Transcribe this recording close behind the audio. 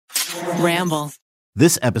Ramble.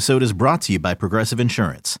 This episode is brought to you by Progressive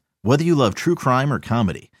Insurance. Whether you love true crime or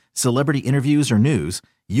comedy, celebrity interviews or news,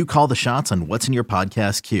 you call the shots on what's in your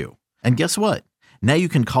podcast queue. And guess what? Now you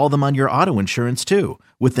can call them on your auto insurance too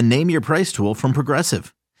with the Name Your Price tool from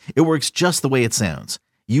Progressive. It works just the way it sounds.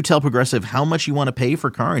 You tell Progressive how much you want to pay for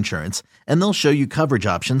car insurance, and they'll show you coverage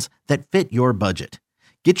options that fit your budget.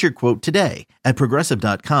 Get your quote today at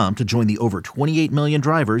Progressive.com to join the over 28 million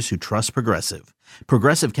drivers who trust Progressive.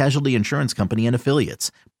 Progressive Casualty Insurance Company and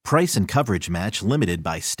Affiliates. Price and coverage match limited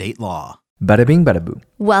by state law. Bada bing, bada boo.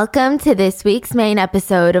 Welcome to this week's main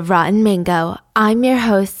episode of Rotten Mango. I'm your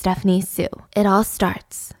host, Stephanie Sue. It all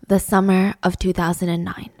starts the summer of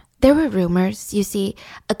 2009. There were rumors. You see,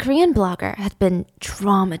 a Korean blogger had been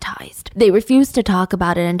traumatized. They refused to talk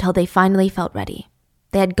about it until they finally felt ready.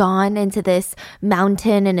 They had gone into this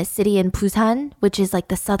mountain in a city in Busan, which is like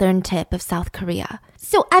the southern tip of South Korea.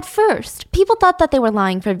 So at first, people thought that they were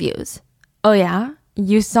lying for views. Oh yeah?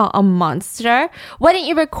 You saw a monster? Why didn't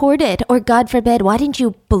you record it? Or God forbid, why didn't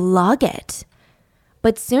you blog it?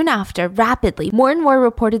 But soon after, rapidly, more and more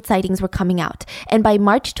reported sightings were coming out. And by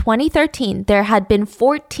March 2013, there had been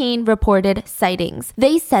 14 reported sightings.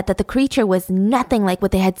 They said that the creature was nothing like what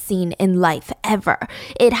they had seen in life ever.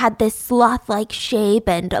 It had this sloth-like shape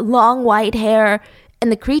and long white hair.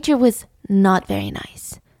 And the creature was not very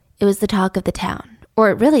nice. It was the talk of the town.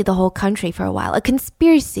 Or really the whole country for a while, a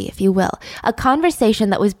conspiracy, if you will, a conversation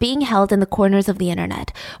that was being held in the corners of the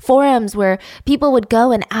internet, forums where people would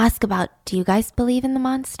go and ask about, do you guys believe in the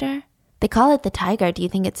monster? They call it the tiger. Do you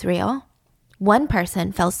think it's real? One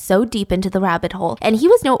person fell so deep into the rabbit hole, and he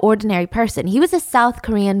was no ordinary person. He was a South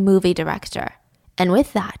Korean movie director. And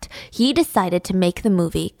with that, he decided to make the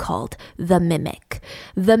movie called The Mimic.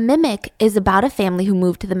 The Mimic is about a family who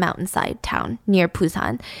moved to the mountainside town near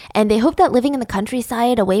Busan, and they hope that living in the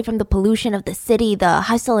countryside, away from the pollution of the city, the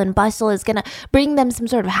hustle and bustle, is going to bring them some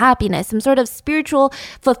sort of happiness, some sort of spiritual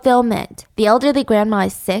fulfillment. The elderly grandma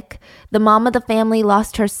is sick. The mom of the family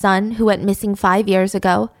lost her son, who went missing 5 years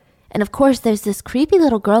ago. And of course, there's this creepy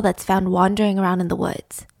little girl that's found wandering around in the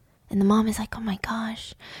woods. And the mom is like, oh my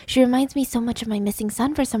gosh, she reminds me so much of my missing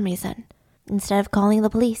son for some reason. Instead of calling the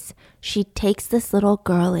police, she takes this little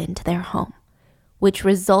girl into their home, which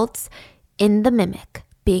results in the mimic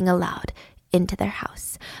being allowed into their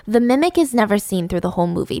house. The mimic is never seen through the whole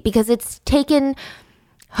movie because it's taken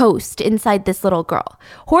host inside this little girl.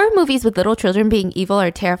 Horror movies with little children being evil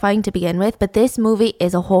are terrifying to begin with, but this movie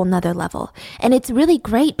is a whole nother level. And it's really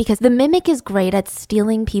great because the mimic is great at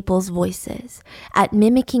stealing people's voices, at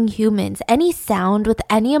mimicking humans. Any sound with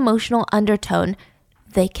any emotional undertone,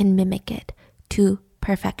 they can mimic it to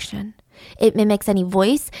perfection. It mimics any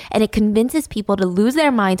voice, and it convinces people to lose their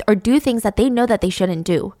minds or do things that they know that they shouldn't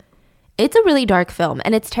do. It's a really dark film,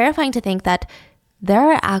 and it's terrifying to think that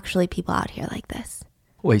there are actually people out here like this.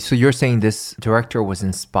 Wait, so you're saying this director was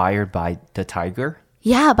inspired by the tiger?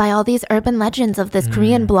 Yeah, by all these urban legends of this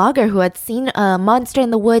Korean blogger who had seen a monster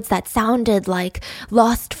in the woods that sounded like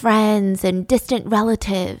lost friends and distant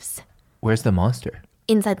relatives. Where's the monster?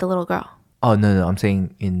 Inside the little girl. Oh, no, I'm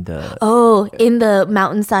saying in the... Oh, in the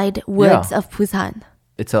mountainside woods of Busan.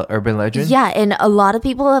 It's an urban legend? Yeah, and a lot of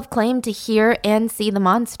people have claimed to hear and see the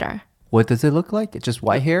monster. What does it look like? It's just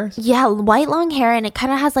white hairs? Yeah, white long hair, and it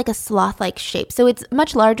kind of has like a sloth-like shape. So it's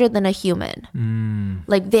much larger than a human.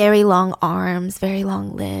 Like very long arms, very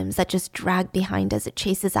long limbs that just drag behind as it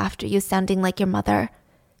chases after you, sounding like your mother.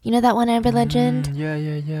 You know that one urban legend? Yeah.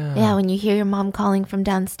 Yeah, when you hear your mom calling from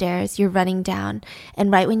downstairs, you're running down.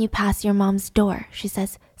 And right when you pass your mom's door, she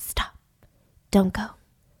says, stop, don't go.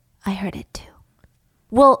 I heard it too.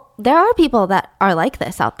 Well, there are people that are like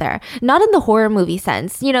this out there. Not in the horror movie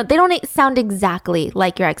sense. You know, they don't sound exactly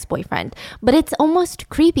like your ex-boyfriend, but it's almost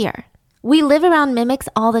creepier. We live around mimics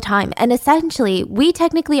all the time, and essentially, we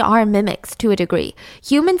technically are mimics to a degree.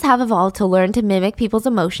 Humans have evolved to learn to mimic people's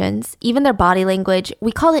emotions, even their body language.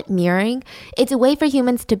 We call it mirroring. It's a way for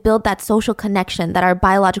humans to build that social connection that our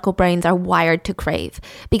biological brains are wired to crave.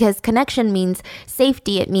 Because connection means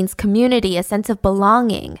safety, it means community, a sense of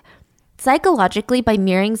belonging. Psychologically, by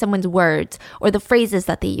mirroring someone's words or the phrases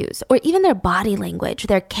that they use, or even their body language,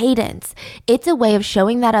 their cadence, it's a way of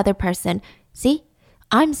showing that other person, see,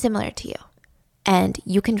 I'm similar to you, and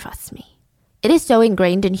you can trust me. It is so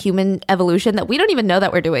ingrained in human evolution that we don't even know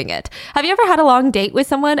that we're doing it. Have you ever had a long date with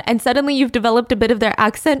someone and suddenly you've developed a bit of their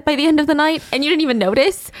accent by the end of the night and you didn't even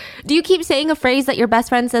notice? Do you keep saying a phrase that your best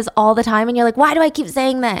friend says all the time and you're like, why do I keep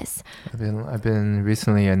saying this? I've been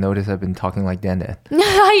recently, I noticed I've been talking like Dan.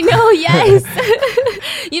 I know, yes.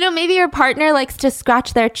 Maybe your partner likes to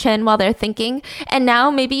scratch their chin while they're thinking. And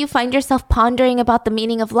now maybe you find yourself pondering about the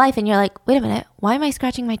meaning of life and you're like, wait a minute, why am I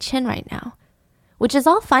scratching my chin right now? Which is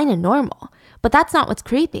all fine and normal. But that's not what's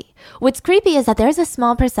creepy. What's creepy is that there's a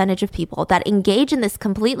small percentage of people that engage in this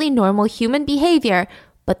completely normal human behavior,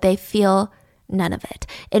 but they feel none of it.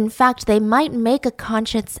 In fact, they might make a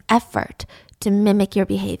conscious effort to mimic your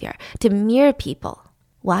behavior, to mirror people.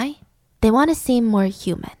 Why? They want to seem more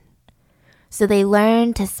human. So they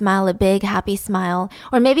learn to smile a big, happy smile,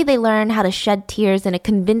 or maybe they learn how to shed tears in a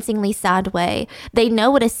convincingly sad way. They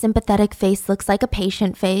know what a sympathetic face looks like, a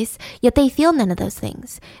patient face, yet they feel none of those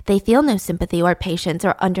things. They feel no sympathy or patience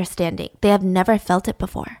or understanding. They have never felt it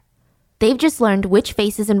before. They've just learned which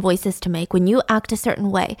faces and voices to make when you act a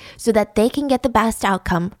certain way so that they can get the best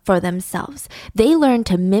outcome for themselves. They learn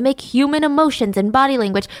to mimic human emotions and body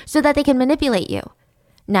language so that they can manipulate you.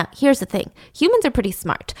 Now, here's the thing. Humans are pretty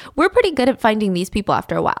smart. We're pretty good at finding these people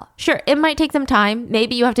after a while. Sure, it might take some time.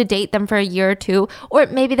 Maybe you have to date them for a year or two, or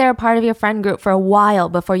maybe they're a part of your friend group for a while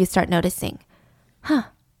before you start noticing.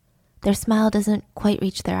 Their smile doesn't quite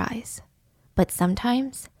reach their eyes. But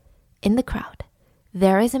sometimes, in the crowd,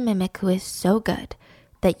 there is a mimic who is so good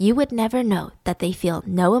that you would never know that they feel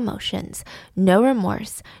no emotions, no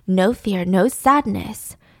remorse, no fear, no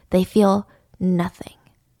sadness. They feel nothing.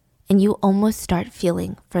 And you almost start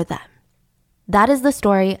feeling for them. That is the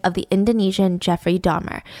story of the Indonesian Jeffrey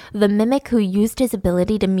Dahmer, the mimic who used his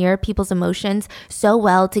ability to mirror people's emotions so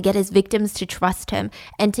well to get his victims to trust him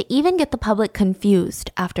and to even get the public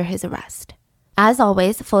confused after his arrest. As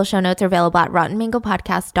always, full show notes are available at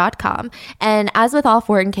RottenMangoPodcast.com. And as with all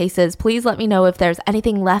foreign cases, please let me know if there's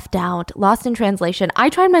anything left out, lost in translation. I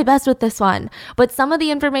tried my best with this one, but some of the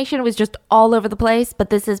information was just all over the place, but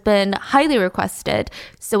this has been highly requested.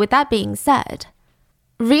 So with that being said,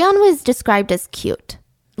 Rian was described as cute.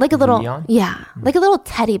 Like a little, Rian? Yeah, like a little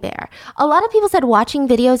teddy bear. A lot of people said watching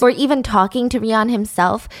videos or even talking to Rian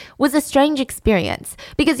himself was a strange experience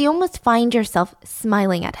because you almost find yourself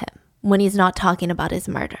smiling at him when he's not talking about his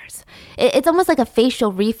murders. It's almost like a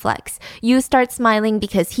facial reflex. You start smiling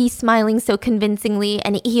because he's smiling so convincingly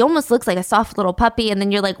and he almost looks like a soft little puppy, and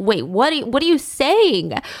then you're like, wait, what are you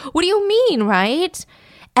saying? What do you mean, right?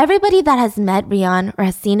 Everybody that has met Rian or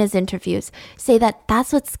has seen his interviews say that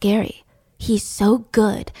that's what's scary. He's so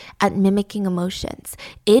good at mimicking emotions.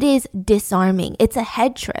 It is disarming. It's a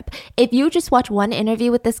head trip. If you just watch one interview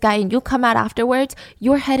with this guy and you come out afterwards,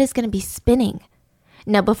 your head is going to be spinning.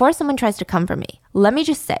 Now, before someone tries to come for me, let me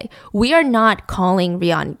just say, we are not calling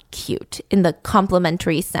Rian cute in the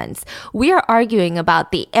complimentary sense. We are arguing about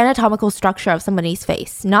the anatomical structure of somebody's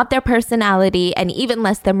face, not their personality and even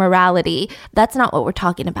less their morality. That's not what we're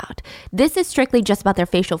talking about. This is strictly just about their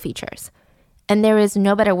facial features. And there is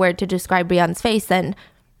no better word to describe Rian's face than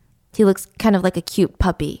he looks kind of like a cute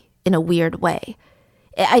puppy in a weird way.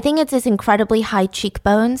 I think it's his incredibly high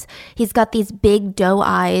cheekbones. He's got these big doe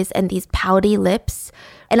eyes and these pouty lips.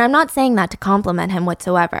 And I'm not saying that to compliment him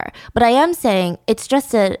whatsoever, but I am saying it's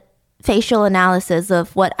just a facial analysis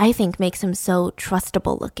of what I think makes him so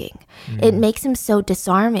trustable looking. It makes him so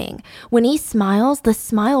disarming. When he smiles, the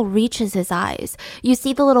smile reaches his eyes. You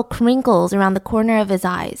see the little crinkles around the corner of his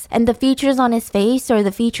eyes, and the features on his face are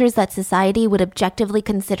the features that society would objectively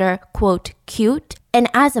consider, quote, cute. And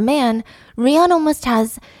as a man, Rian almost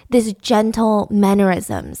has this gentle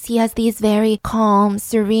mannerisms. He has these very calm,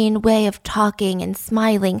 serene way of talking and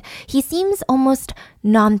smiling. He seems almost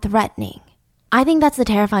non-threatening. I think that's the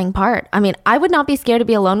terrifying part. I mean, I would not be scared to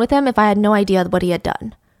be alone with him if I had no idea what he had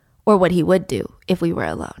done or what he would do if we were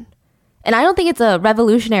alone. And I don't think it's a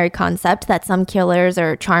revolutionary concept that some killers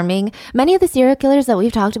are charming. Many of the serial killers that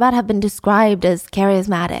we've talked about have been described as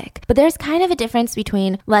charismatic. But there's kind of a difference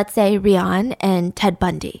between, let's say, Rian and Ted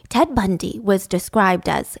Bundy. Ted Bundy was described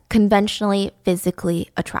as conventionally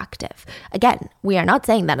physically attractive. Again, we are not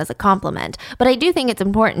saying that as a compliment, but I do think it's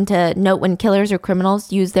important to note when killers or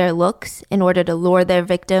criminals use their looks in order to lure their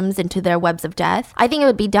victims into their webs of death. I think it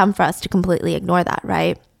would be dumb for us to completely ignore that,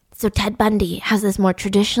 right? So Ted Bundy has this more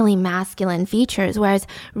traditionally masculine features, whereas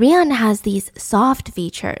Rian has these soft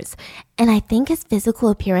features. And I think his physical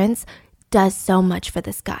appearance does so much for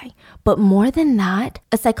this guy. But more than that,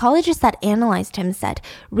 a psychologist that analyzed him said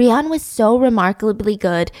Rian was so remarkably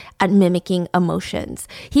good at mimicking emotions.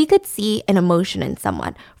 He could see an emotion in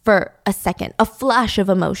someone for a second, a flash of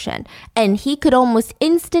emotion, and he could almost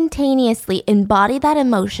instantaneously embody that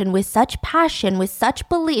emotion with such passion, with such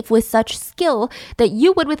belief, with such skill that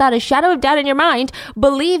you would, without a shadow of doubt in your mind,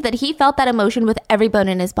 believe that he felt that emotion with every bone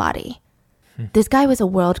in his body. This guy was a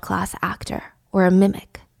world-class actor, or a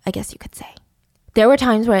mimic, I guess you could say. There were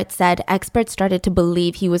times where it said experts started to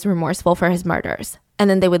believe he was remorseful for his murders. And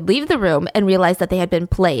then they would leave the room and realize that they had been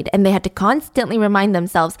played, and they had to constantly remind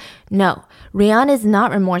themselves, no, Rian is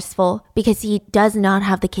not remorseful because he does not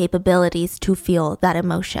have the capabilities to feel that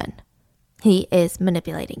emotion. He is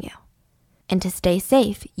manipulating you. And to stay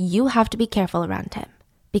safe, you have to be careful around him,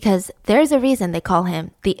 because there's a reason they call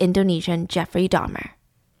him the Indonesian Jeffrey Dahmer,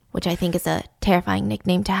 which I think is a terrifying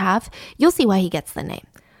nickname to have. You'll see why he gets the name.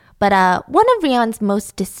 But one of Rian's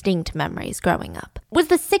most distinct memories growing up was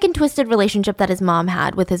the sick and twisted relationship that his mom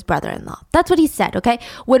had with his brother-in-law. That's what he said, okay?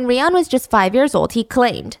 When Rian was just 5 years old, he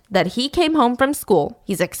claimed that he came home from school.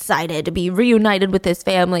 He's excited to be reunited with his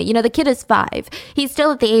family. You know, the kid is 5. He's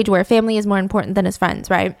still at the age where family is more important than his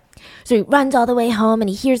friends, right? So he runs all the way home and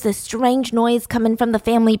he hears this strange noise coming from the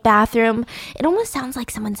family bathroom. It almost sounds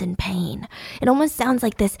like someone's in pain. It almost sounds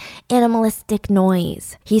like this animalistic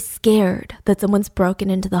noise. He's scared that someone's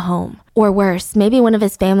broken into the home. Or worse, maybe one of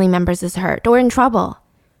his family members is hurt or in trouble.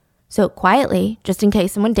 So quietly, just in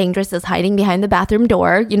case someone dangerous is hiding behind the bathroom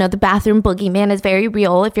door, you know, the bathroom boogeyman is very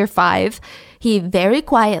real if you're 5, he very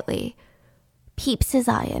quietly peeps his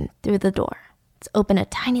eye in through the door. It's open a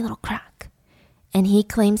tiny little crack. And he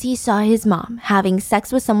claims he saw his mom having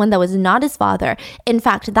sex with someone that was not his father. In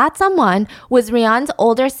fact, that someone was Rian's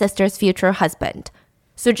older sister's future husband.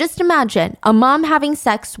 So just imagine a mom having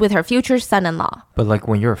sex with her future son-in-law. But like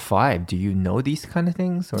when you're 5, do you know these kind of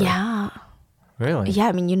things? Or? Yeah. Really? Yeah,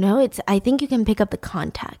 I mean, you know, I think you can pick up the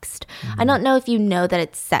context. I don't know if you know that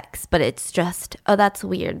it's sex, but it's just, oh, that's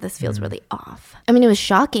weird. This feels really off. I mean, it was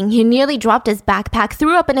shocking. He nearly dropped his backpack,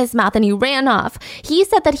 threw up in his mouth, and he ran off. He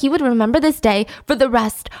said that he would remember this day for the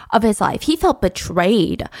rest of his life. He felt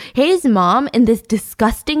betrayed. His mom and this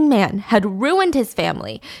disgusting man had ruined his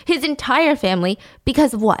family, his entire family,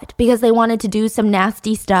 because of what? Because they wanted to do some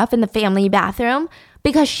nasty stuff in the family bathroom?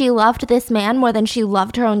 Because she loved this man more than she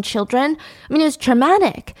loved her own children? I mean, it was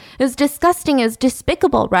traumatic. It was disgusting. It was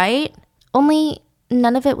despicable, right? Only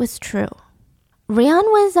none of it was true. Rian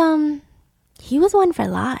was, he was one for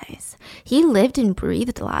lies. He lived and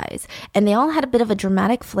breathed lies, and they all had a bit of a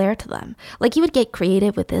dramatic flair to them. Like he would get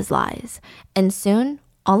creative with his lies. And soon,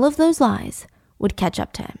 all of those lies would catch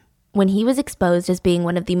up to him when he was exposed as being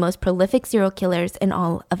one of the most prolific serial killers in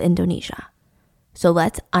all of Indonesia. So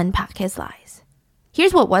let's unpack his lies.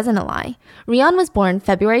 Here's what wasn't a lie. Rian was born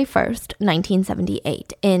February 1st,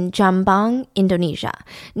 1978 in Jombang, Indonesia.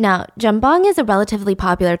 Now, Jombang is a relatively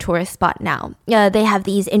popular tourist spot now. They have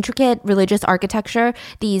these intricate religious architecture,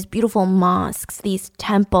 these beautiful mosques, these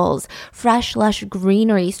temples, fresh, lush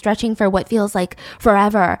greenery stretching for what feels like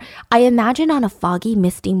forever. I imagine on a foggy,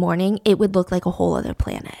 misty morning, it would look like a whole other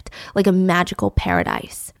planet, like a magical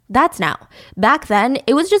paradise. That's now. Back then,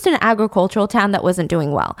 it was just an agricultural town that wasn't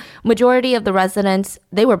doing well. Majority of the residents,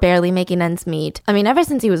 they were barely making ends meet. I mean, ever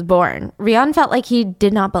since he was born, Rian felt like he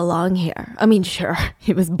did not belong here. I mean, sure,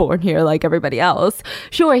 he was born here like everybody else.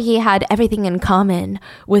 Sure, he had everything in common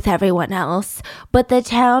with everyone else, but the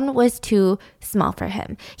town was too small for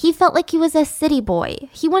him. He felt like he was a city boy.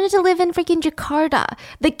 He wanted to live in freaking Jakarta,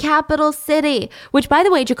 the capital city, which, by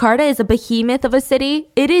the way, Jakarta is a behemoth of a city.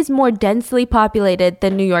 It is more densely populated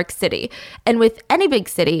than New York City. And with any big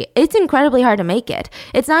city, it's incredibly hard to make it.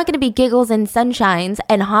 It's not going to be giggles and sunshines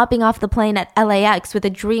and hopping off the plane at LAX with a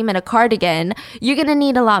dream and a cardigan. You're going to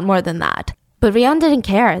need a lot more than that. But Rian didn't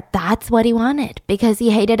care. That's what he wanted because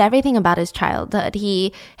he hated everything about his childhood.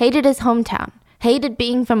 He hated his hometown, hated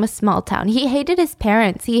being from a small town. He hated his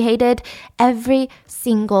parents. He hated every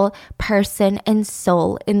single person and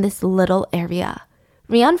soul in this little area.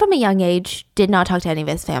 Rian, from a young age, did not talk to any of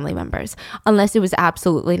his family members unless it was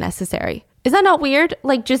absolutely necessary. Is that not weird?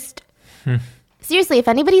 Like, just... Seriously, if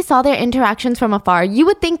anybody saw their interactions from afar, you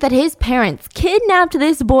would think that his parents kidnapped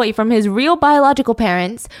this boy from his real biological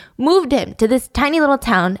parents, moved him to this tiny little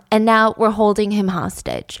town, and now were holding him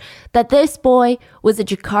hostage. That this boy was a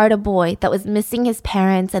Jakarta boy that was missing his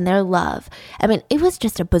parents and their love. I mean, it was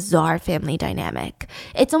just a bizarre family dynamic.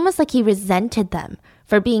 It's almost like he resented them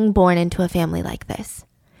for being born into a family like this.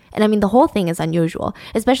 And I mean, the whole thing is unusual,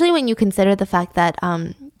 especially when you consider the fact that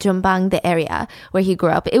Jombang, the area where he grew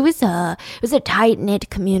up, it was a tight-knit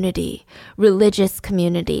community, religious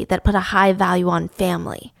community that put a high value on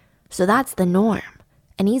family. So that's the norm.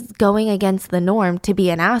 And he's going against the norm to be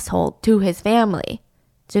an asshole to his family.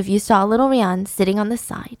 So if you saw little Rian sitting on the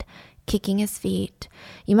side, kicking his feet,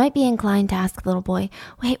 you might be inclined to ask the little boy,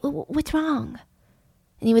 wait, what's wrong?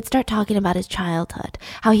 And he would start talking about his childhood,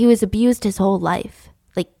 how he was abused his whole life,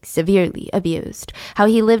 like severely abused, how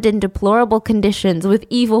he lived in deplorable conditions with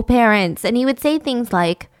evil parents. And he would say things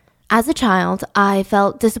like, as a child, I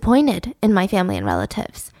felt disappointed in my family and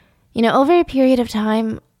relatives. You know, over a period of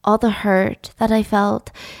time, all the hurt that I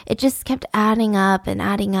felt, it just kept adding up. And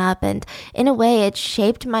in a way, it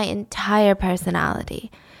shaped my entire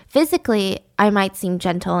personality. Physically, I might seem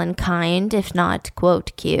gentle and kind, if not,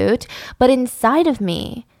 quote, cute, but inside of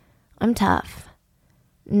me, I'm tough.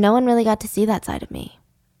 No one really got to see that side of me.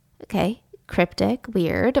 Okay, cryptic,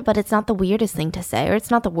 weird, but it's not the weirdest thing to say, or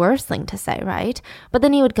it's not the worst thing to say, right? But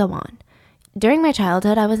then he would go on. During my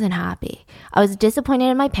childhood, I wasn't happy. I was disappointed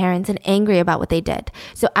in my parents and angry about what they did.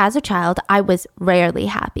 So as a child, I was rarely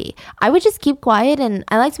happy. I would just keep quiet, and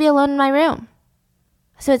I like to be alone in my room.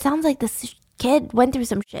 So it sounds like this kid went through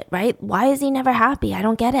some shit, right? Why is he never happy? I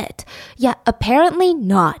don't get it. Yeah, apparently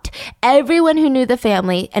not. Everyone who knew the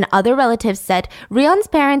family and other relatives said Rian's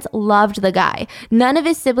parents loved the guy. None of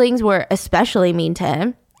his siblings were especially mean to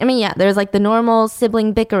him. I mean, yeah, there's like the normal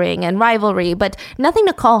sibling bickering and rivalry, but nothing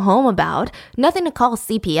to call home about, nothing to call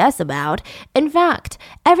CPS about. In fact,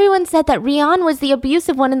 everyone said that Rian was the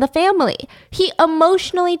abusive one in the family. He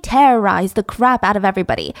emotionally terrorized the crap out of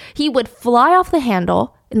everybody. He would fly off the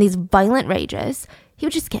handle in these violent rages. He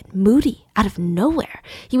would just get moody out of nowhere.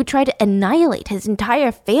 He would try to annihilate his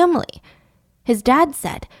entire family. His dad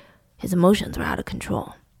said his emotions were out of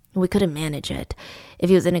control. We couldn't manage it. If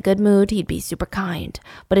he was in a good mood, he'd be super kind.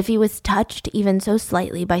 But if he was touched even so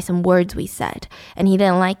slightly by some words we said, and he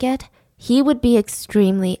didn't like it, he would be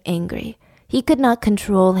extremely angry. He could not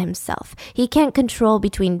control himself. He can't control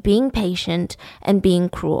between being patient and being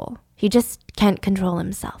cruel. He just can't control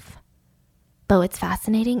himself. But what's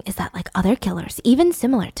fascinating is that, like other killers, even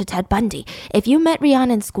similar to Ted Bundy, if you met Rian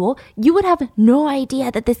in school, you would have no idea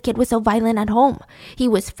that this kid was so violent at home. He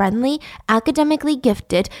was friendly, academically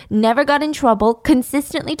gifted, never got in trouble,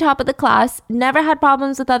 consistently top of the class, never had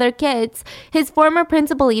problems with other kids. His former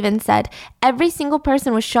principal even said every single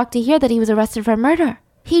person was shocked to hear that he was arrested for murder.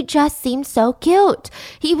 He just seemed so cute.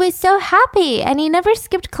 He was so happy, and he never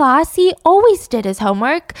skipped class. He always did his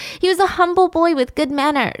homework. He was a humble boy with good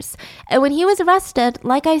manners. And when he was arrested,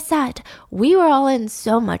 like I said, we were all in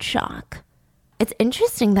so much shock. It's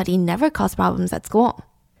interesting that he never caused problems at school.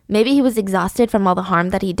 Maybe he was exhausted from all the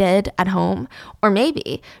harm that he did at home, or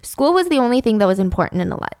maybe school was the only thing that was important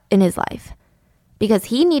in his life. Because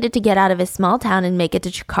he needed to get out of his small town and make it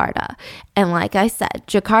to Jakarta. And like I said,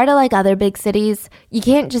 Jakarta, like other big cities, you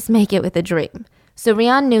can't just make it with a dream. So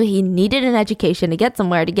Rian knew he needed an education to get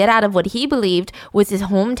somewhere, to get out of what he believed was his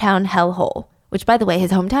hometown hellhole. Which, by the way,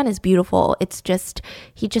 his hometown is beautiful. It's just,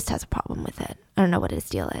 he just has a problem with it. I don't know what his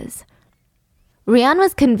deal is. Rian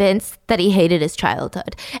was convinced that he hated his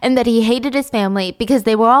childhood and that he hated his family because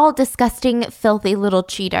they were all disgusting, filthy little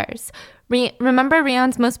cheaters. Remember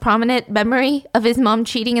Rian's most prominent memory of his mom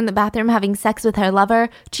cheating in the bathroom, having sex with her lover,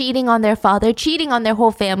 cheating on their father, cheating on their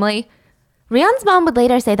whole family? Rian's mom would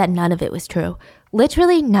later say that none of it was true.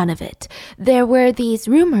 Literally none of it. There were these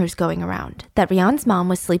rumors going around that Rian's mom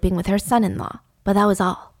was sleeping with her son-in-law, but that was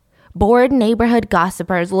all. Bored neighborhood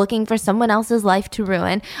gossipers looking for someone else's life to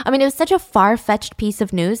ruin. I mean, it was such a far-fetched piece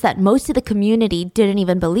of news that most of the community didn't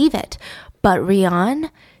even believe it. But Rian,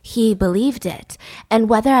 he believed it. And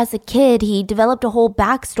whether as a kid, he developed a whole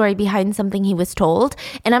backstory behind something he was told.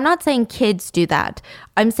 And I'm not saying kids do that.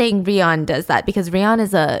 I'm saying Rian does that because Rian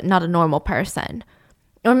is not a normal person.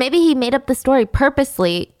 Or maybe he made up the story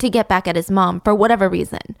purposely to get back at his mom for whatever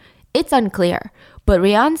reason. It's unclear. But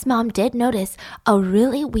Rian's mom did notice a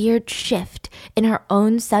really weird shift in her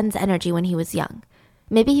own son's energy when he was young.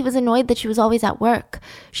 Maybe he was annoyed that she was always at work.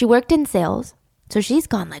 She worked in sales, so she's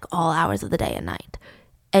gone like all hours of the day and night.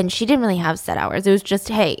 And she didn't really have set hours. It was just,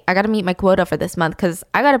 hey, I got to meet my quota for this month because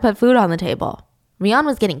I got to put food on the table. Rian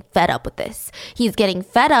was getting fed up with this. He's getting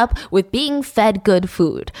fed up with being fed good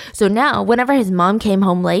food. So now, whenever his mom came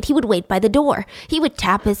home late, he would wait by the door. He would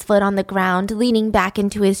tap his foot on the ground, leaning back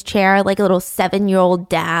into his chair like a little 7-year-old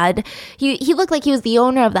dad. He looked like he was the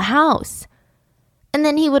owner of the house. And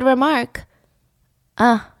then he would remark,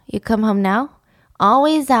 you come home now?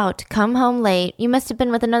 Always out, come home late. You must have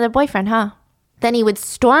been with another boyfriend, huh? Then he would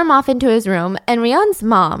storm off into his room, and Rian's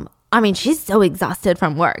mom, I mean, she's so exhausted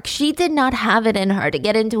from work. She did not have it in her to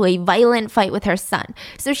get into a violent fight with her son,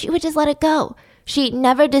 so she would just let it go. She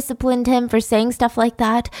never disciplined him for saying stuff like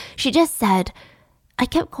that. She just said, I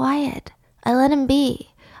kept quiet. I let him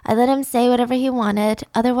be. I let him say whatever he wanted.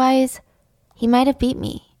 Otherwise, he might have beat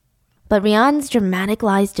me. But Rian's dramatic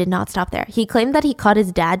lies did not stop there. He claimed that he caught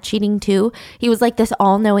his dad cheating too. He was like this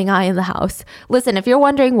all-knowing eye in the house. Listen, if you're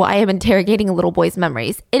wondering why I'm interrogating a little boy's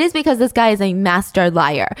memories, it is because this guy is a master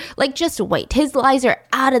liar. Like, just wait. His lies are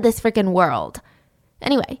out of this freaking world.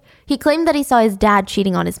 Anyway, he claimed that he saw his dad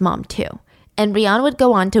cheating on his mom too. And Rian would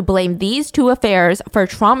go on to blame these two affairs for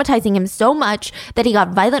traumatizing him so much that he got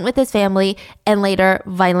violent with his family and later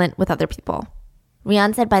violent with other people.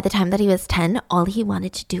 Rian said by the time that he was 10, all he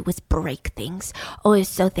wanted to do was break things. Oh, it was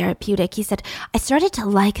so therapeutic. He said, I started to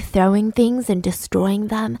like throwing things and destroying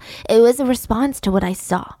them. It was a response to what I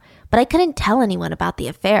saw. But I couldn't tell anyone about the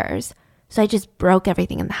affairs, so I just broke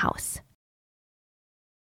everything in the house.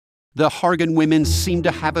 The Hargan women seemed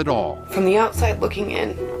to have it all. From the outside looking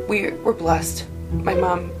in, we were blessed. My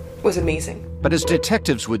mom was amazing. But as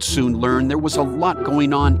detectives would soon learn, there was a lot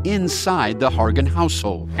going on inside the Hargan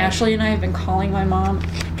household. Ashley and I have been calling my mom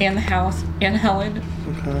and the house and Helen.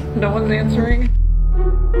 Okay. No one's answering.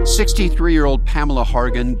 63-year-old Pamela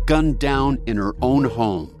Hargan gunned down in her own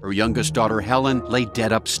home. Her youngest daughter, Helen, lay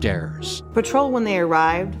dead upstairs. Patrol, when they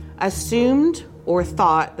arrived, assumed or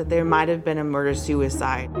thought that there might have been a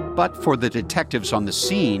murder-suicide. But for the detectives on the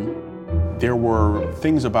scene, there were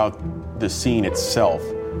things about the scene itself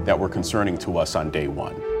that were concerning to us on day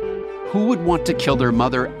one. Who would want to kill their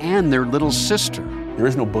mother and their little sister? There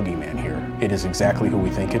is no boogeyman here. It is exactly who we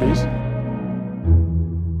think it is.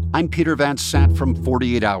 I'm Peter Van Sant from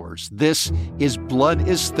 48 Hours. This is Blood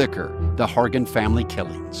is Thicker, the Hargan family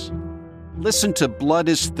killings. Listen to Blood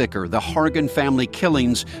is Thicker, the Hargan family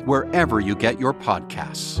killings, wherever you get your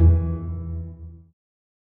podcasts.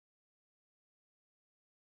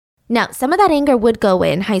 Now, some of that anger would go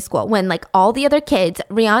away in high school when, like all the other kids,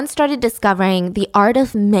 Rian started discovering the art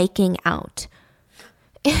of making out.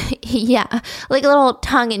 Yeah, like a little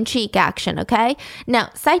tongue-in-cheek action, okay?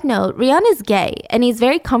 Now, side note, Rian is gay, and he's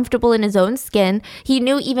very comfortable in his own skin. He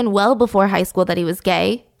knew even well before high school that he was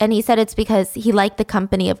gay, and he said it's because he liked the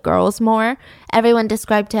company of girls more. Everyone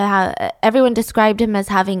described him as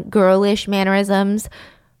having girlish mannerisms.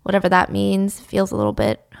 Whatever that means, feels a little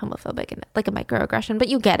bit homophobic and like a microaggression, but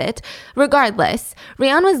you get it. Regardless,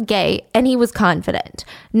 Rian was gay and he was confident.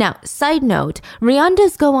 Now, side note, Rian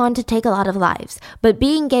does go on to take a lot of lives, but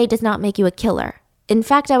being gay does not make you a killer. In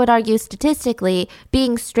fact, I would argue statistically,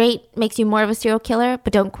 being straight makes you more of a serial killer,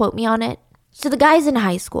 but don't quote me on it. So the guy's in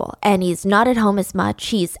high school, and he's not at home as much.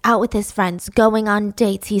 He's out with his friends, going on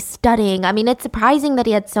dates, he's studying. I mean, it's surprising that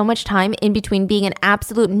he had so much time in between being an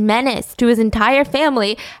absolute menace to his entire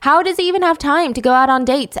family. How does he even have time to go out on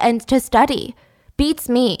dates and to study? Beats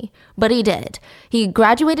me, but he did. He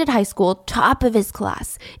graduated high school, top of his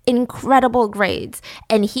class, incredible grades,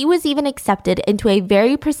 and he was even accepted into a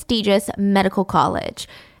very prestigious medical college.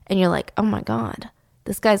 And you're like, oh my God.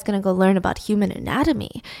 This guy's going to go learn about human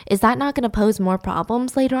anatomy. Is that not going to pose more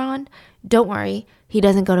problems later on? Don't worry, he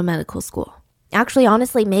doesn't go to medical school. Actually,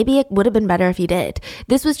 honestly, maybe it would have been better if he did.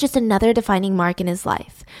 This was just another defining mark in his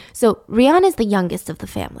life. So Rian is the youngest of the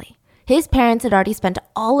family. His parents had already spent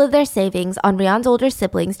all of their savings on Rian's older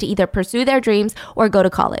siblings to either pursue their dreams or go to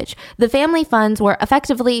college. The family funds were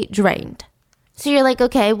effectively drained. So you're like,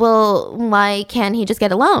 okay, well, why can't he just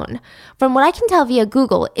get a loan? From what I can tell via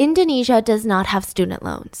Google, Indonesia does not have student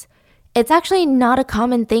loans. It's actually not a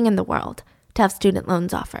common thing in the world to have student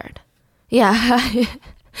loans offered. Yeah,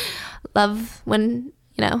 love when,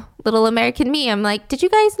 little American me, I'm like, did you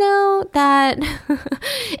guys know that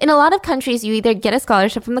in a lot of countries, you either get a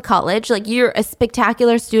scholarship from the college, like you're a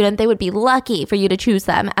spectacular student, they would be lucky for you to choose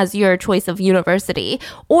them as your choice of university,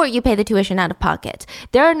 or you pay the tuition out of pocket.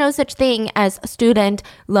 There are no such thing as student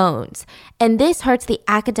loans. And this hurts the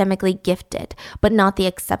academically gifted, but not the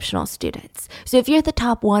exceptional students. So if you're the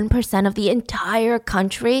top 1% of the entire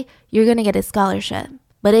country, you're going to get a scholarship.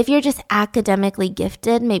 But if you're just academically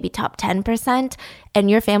gifted, maybe top 10%, and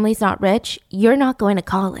your family's not rich, you're not going to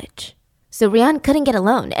college. So Rian couldn't get a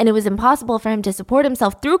loan, and it was impossible for him to support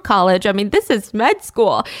himself through college. I mean, this is med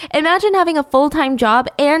school. Imagine having a full-time job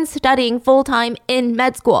and studying full-time in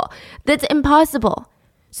med school. That's impossible.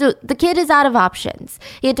 So the kid is out of options.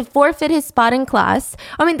 He had to forfeit his spot in class.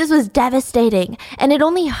 I mean, this was devastating. And it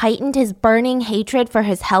only heightened his burning hatred for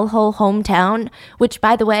his hellhole hometown, which,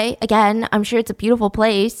 by the way, again, I'm sure it's a beautiful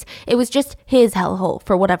place. It was just his hellhole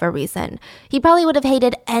for whatever reason. He probably would have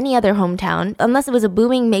hated any other hometown unless it was a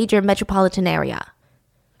booming major metropolitan area.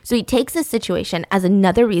 So he takes this situation as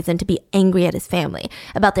another reason to be angry at his family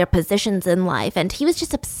about their positions in life. And he was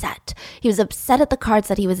just upset. He was upset at the cards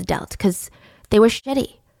that he was dealt because they were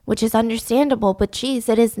shitty, which is understandable. But geez,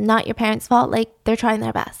 it is not your parents' fault. Like, they're trying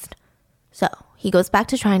their best. So he goes back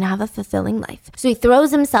to trying to have a fulfilling life. So he throws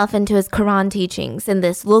himself into his Quran teachings in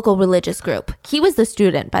this local religious group. He was the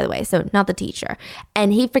student, by the way, so not the teacher.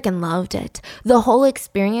 And he freaking loved it. The whole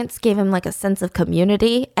experience gave him like a sense of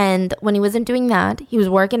community. And when he wasn't doing that, he was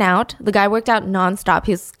working out. The guy worked out nonstop.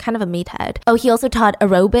 He was kind of a meathead. Oh, he also taught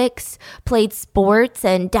aerobics, played sports,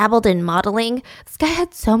 and dabbled in modeling. This guy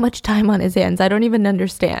had so much time on his hands. I don't even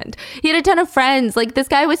understand. He had a ton of friends. Like, this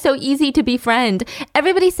guy was so easy to befriend.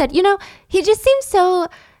 Everybody said, you know, he just seems so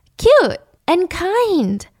cute and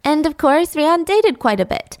kind. And of course, Rian dated quite a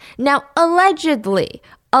bit. Now, allegedly,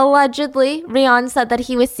 Rian said that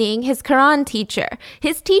he was seeing his Quran teacher.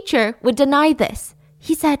 His teacher would deny this.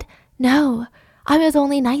 He said, no, I was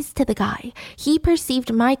only nice to the guy. He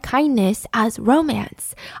perceived my kindness as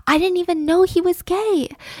romance. I didn't even know he was gay.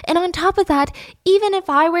 And on top of that, even if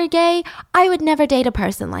I were gay, I would never date a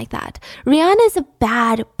person like that. Rian is a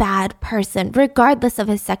bad person, regardless of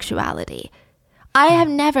his sexuality. I have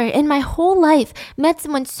never in my whole life met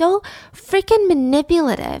someone so freaking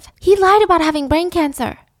manipulative. He lied about having brain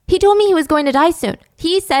cancer. He told me he was going to die soon.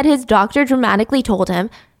 He said his doctor dramatically told him,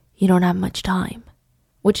 you don't have much time.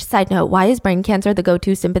 Which, side note, why is brain cancer the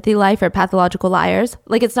go-to sympathy lie for pathological liars?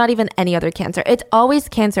 Like, it's not even any other cancer. It's always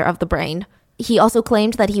cancer of the brain. He also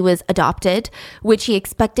claimed that he was adopted, which he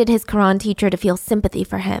expected his Quran teacher to feel sympathy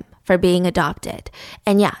for him for being adopted.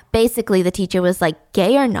 And yeah, basically the teacher was like,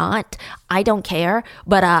 gay or not, I don't care,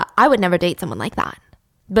 but I would never date someone like that.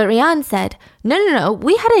 But Rian said, no,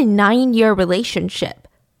 we had a 9-year relationship.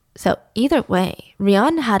 So either way,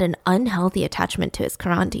 Rian had an unhealthy attachment to his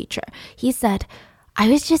Quran teacher. He said, I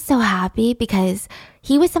was just so happy because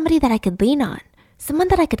he was somebody that I could lean on, someone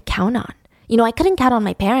that I could count on. You know, I couldn't count on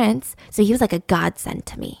my parents, so he was like a godsend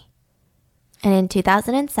to me. And in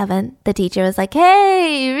 2007, the teacher was like,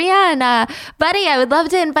 hey, Rian, buddy, I would love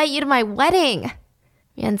to invite you to my wedding.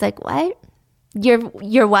 Rian's like, what?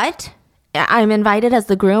 You're what? I'm invited as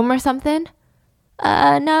the groom or something?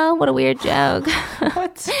 No, what a weird joke.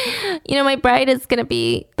 What? You know, my bride is going to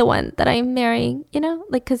be the one that I'm marrying, you know,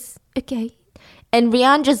 like, cause, okay. And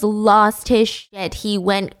Rian just lost his shit. He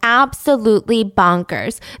went absolutely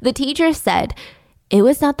bonkers. The teacher said, it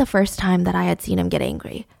was not the first time that I had seen him get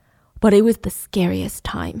angry, but it was the scariest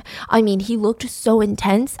time. I mean, he looked so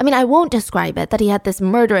intense. I mean, I won't describe it that he had this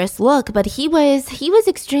murderous look, but he was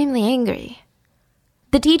extremely angry.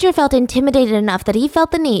 The teacher felt intimidated enough that he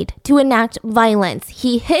felt the need to enact violence.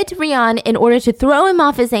 He hit Rian in order to throw him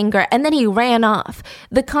off his anger, and then he ran off.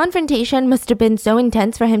 The confrontation must have been so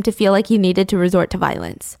intense for him to feel like he needed to resort to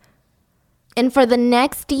violence. And for the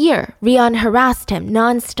next year, Rian harassed him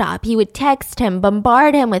nonstop. He would text him,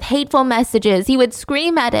 bombard him with hateful messages. He would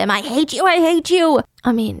scream at him, I hate you, I hate you.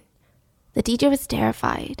 I mean, the teacher was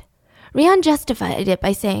terrified. Rian justified it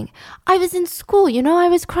by saying, I was in school, you know, I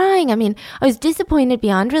was crying. I mean, I was disappointed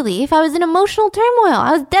beyond relief. I was in emotional turmoil.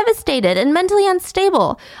 I was devastated and mentally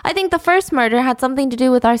unstable. I think the first murder had something to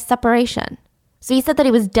do with our separation. So he said that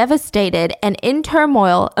he was devastated and in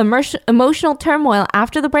turmoil, emotional turmoil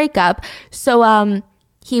after the breakup. So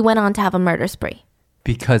he went on to have a murder spree.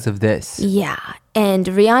 Because of this. Yeah. And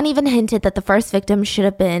Rian even hinted that the first victim should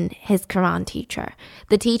have been his Quran teacher.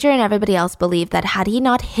 The teacher and everybody else believed that had he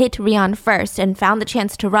not hit Rian first and found the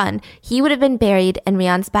chance to run, he would have been buried in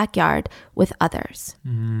Rian's backyard with others.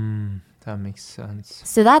 That makes sense.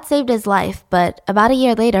 So that saved his life, but about a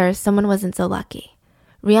year later, someone wasn't so lucky.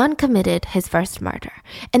 Rian committed his first murder.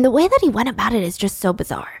 And the way that he went about it is just so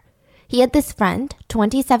bizarre. He had this friend,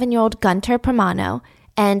 27-year-old Gunter Permano,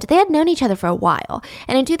 and they had known each other for a while.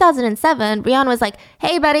 And in 2007, Rian was like,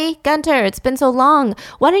 hey, buddy, Gunter, it's been so long.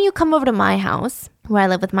 Why don't you come over to my house, where I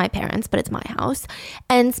live with my parents, but it's my house,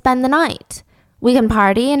 and spend the night? We can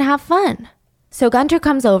party and have fun. So Gunter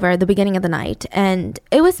comes over at the beginning of the night, and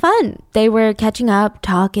it was fun. They were catching up,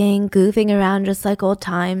 talking, goofing around just like old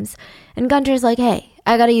times. And Gunter's like, hey,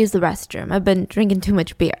 I gotta use the restroom. I've been drinking too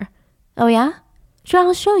much beer. Oh, yeah? Sure,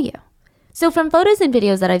 I'll show you. So from photos and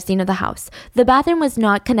videos that I've seen of the house, the bathroom was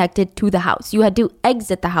not connected to the house. You had to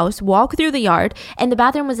exit the house, walk through the yard, and the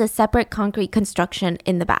bathroom was a separate concrete construction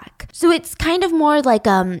in the back. So it's kind of more like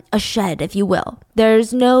a shed, if you will.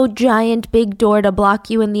 There's no giant big door to block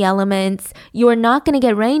you in the elements. You're not going to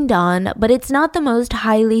get rained on, but it's not the most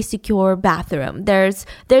highly secure bathroom. There's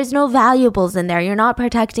no valuables in there. You're not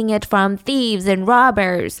protecting it from thieves and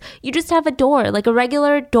robbers. You just have a door, like a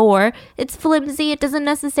regular door. It's flimsy. It doesn't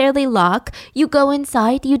necessarily lock. You go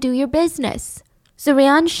inside, you do your business. So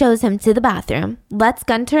Rian shows him to the bathroom, lets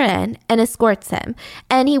Gunter in, and escorts him,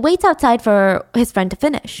 and he waits outside for his friend to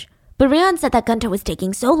finish. But Rian said that Gunter was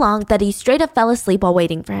taking so long that he straight up fell asleep while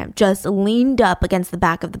waiting for him, just leaned up against the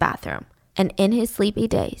back of the bathroom. And in his sleepy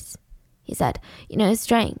days, he said, it's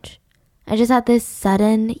strange. I just had this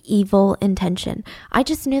sudden evil intention. I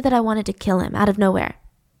just knew that I wanted to kill him out of nowhere.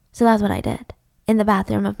 So that's what I did, in the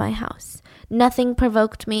bathroom of my house. Nothing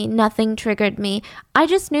provoked me, nothing triggered me. I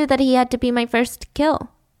just knew that he had to be my first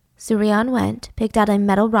kill. So Rian went, picked out a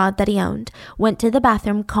metal rod that he owned, went to the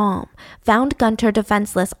bathroom calm, found Gunter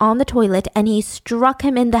defenseless on the toilet, and he struck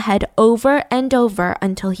him in the head over and over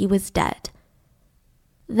until he was dead.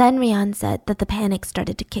 Then Rian said that the panic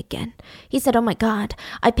started to kick in. He said, oh my God,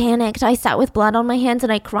 I panicked. I sat with blood on my hands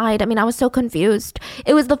and I cried. I was so confused.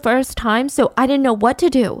 It was the first time, so I didn't know what to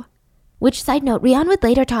do. Which, side note, Rian would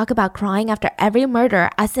later talk about crying after every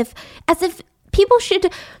murder as if people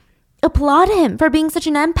should applaud him for being such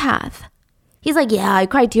an empath. He's like, yeah, I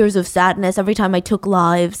cried tears of sadness every time I took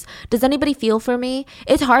lives. Does anybody feel for me?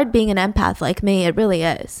 It's hard being an empath like me. It really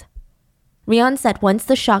is. Rian said once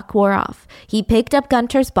the shock wore off, he picked up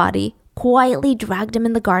Gunter's body, quietly dragged him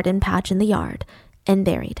in the garden patch in the yard, and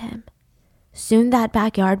buried him. Soon that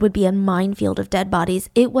backyard would be a minefield of dead bodies.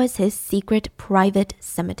 It was his secret private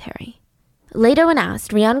cemetery. Later when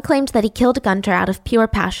asked, Rian claimed that he killed Gunter out of pure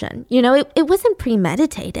passion. It wasn't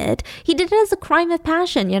premeditated. He did it as a crime of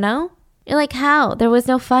passion, You're like, how? There was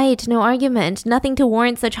no fight, no argument, nothing to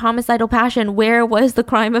warrant such homicidal passion. Where was the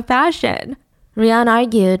crime of passion? Rian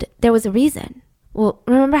argued there was a reason. Well,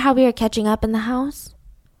 remember how we were catching up in the house?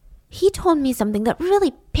 He told me something that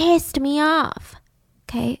really pissed me off.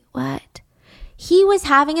 Okay, what? He was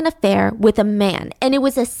having an affair with a man, and it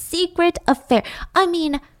was a secret affair. I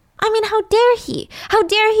mean, how dare he? How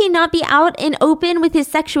dare he not be out and open with his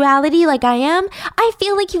sexuality like I am? I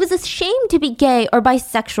feel like he was ashamed to be gay or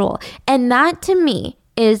bisexual, and that to me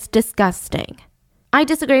is disgusting. I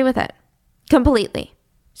disagree with it completely.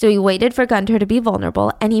 So he waited for Gunter to be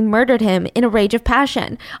vulnerable, and he murdered him in a rage of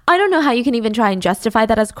passion. I don't know how you can even try and justify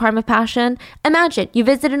that as a crime of passion. Imagine you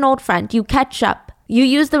visit an old friend, you catch up, you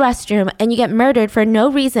use the restroom, and you get murdered for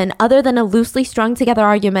no reason other than a loosely strung together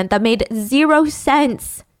argument that made zero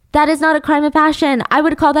sense. That is not a crime of passion. I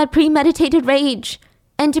would call that premeditated rage.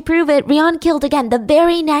 And to prove it, Rian killed again the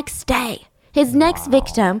very next day. His next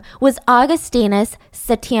victim was Augustinus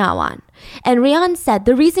Setiawan. And Rian said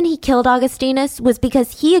the reason he killed Augustinus was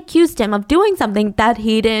because he accused him of doing something that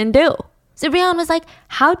he didn't do. So Rian was like,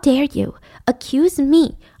 how dare you accuse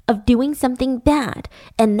me of doing something bad?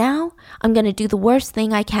 And now I'm going to do the worst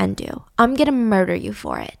thing I can do. I'm going to murder you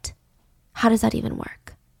for it. How does that even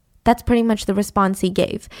work? That's pretty much the response he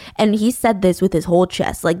gave. And he said this with his whole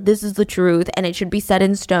chest, like this is the truth and it should be set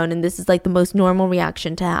in stone and this is like the most normal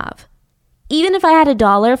reaction to have. Even if I had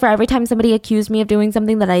 $1 for every time somebody accused me of doing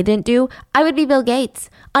something that I didn't do, I would be Bill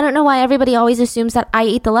Gates. I don't know why everybody always assumes that I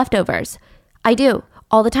ate the leftovers. I do,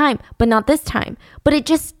 all the time, but not this time. But it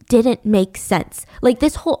just didn't make sense. Like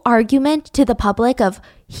this whole argument to the public of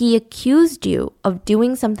he accused you of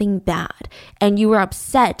doing something bad and you were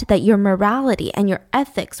upset that your morality and your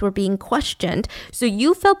ethics were being questioned, so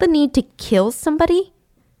you felt the need to kill somebody?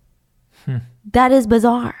 That is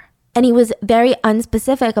bizarre. And he was very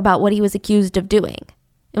unspecific about what he was accused of doing.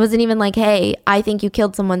 It wasn't even like, hey, I think you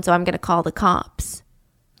killed someone, so I'm going to call the cops.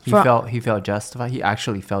 He felt justified. He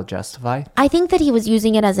actually felt justified. I think that he was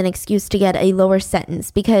using it as an excuse to get a lower sentence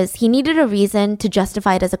because he needed a reason to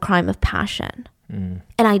justify it as a crime of passion. And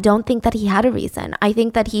I don't think that he had a reason. I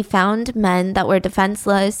think that he found men that were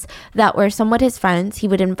defenseless, that were somewhat his friends. He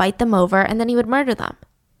would invite them over and then he would murder them.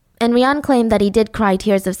 And Rian claimed that he did cry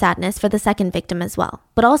tears of sadness for the second victim as well.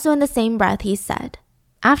 But also in the same breath, he said,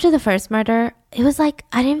 after the first murder, it was like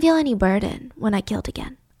I didn't feel any burden when I killed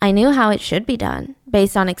again. I knew how it should be done.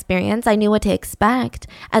 Based on experience, I knew what to expect.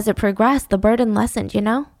 As it progressed, the burden lessened,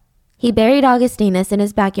 He buried Augustinus in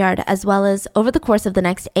his backyard, as well as over the course of the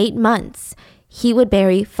next 8 months, he would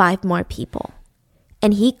bury 5 more people.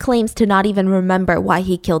 And he claims to not even remember why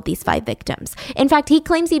he killed these 5 victims. In fact, he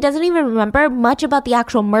claims he doesn't even remember much about the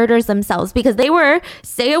actual murders themselves because they were,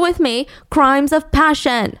 say it with me, crimes of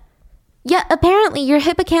passion. Yet apparently your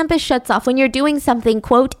hippocampus shuts off when you're doing something,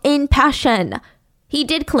 quote, in passion. He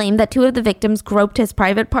did claim that 2 of the victims groped his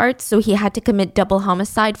private parts, so he had to commit double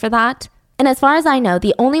homicide for that. And as far as I know,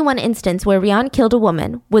 the only one instance where Rian killed a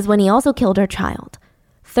woman was when he also killed her child.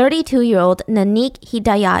 32-year-old Nanik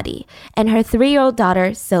Hidayati and her 3-year-old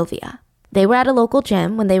daughter, Sylvia. They were at a local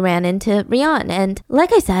gym when they ran into Rian. And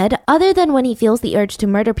like I said, other than when he feels the urge to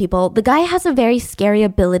murder people, the guy has a very scary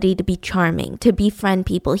ability to be charming, to befriend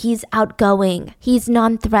people. He's outgoing. He's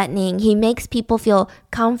non-threatening. He makes people feel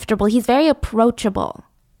comfortable. He's very approachable.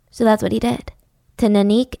 So that's what he did to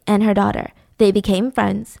Nanique and her daughter. They became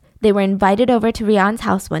friends. They were invited over to Rian's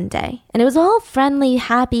house one day, and it was all friendly,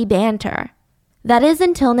 happy banter. That is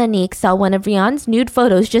until Nanique saw one of Rian's nude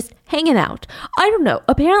photos just hanging out. I don't know.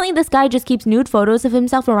 Apparently this guy just keeps nude photos of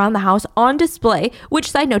himself around the house on display, which,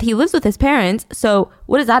 side note, he lives with his parents. So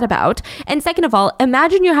what is that about? And second of all,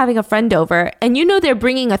 imagine you're having a friend over and you know they're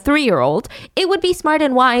bringing a 3-year-old. It would be smart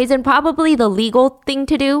and wise and probably the legal thing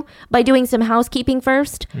to do by doing some housekeeping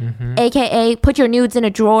first, aka put your nudes in a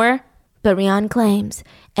drawer. But Rian claims,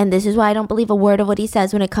 and this is why I don't believe a word of what he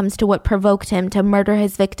says when it comes to what provoked him to murder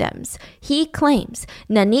his victims. He claims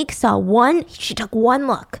Nanique she took one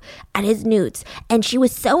look at his nudes, and she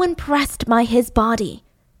was so impressed by his body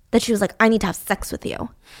that she was like, I need to have sex with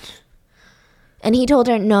you. And he told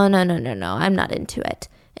her, no, I'm not into it.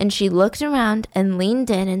 And she looked around and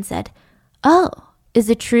leaned in and said, oh, is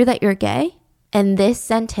it true that you're gay? And this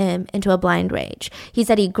sent him into a blind rage. He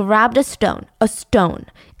said he grabbed a stone,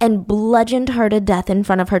 and bludgeoned her to death in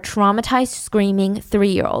front of her traumatized, screaming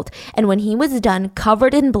 3-year-old. And when he was done,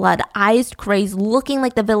 covered in blood, eyes crazed, looking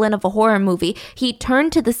like the villain of a horror movie, he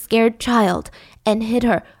turned to the scared child and hit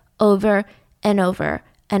her over and over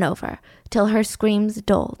and over till her screams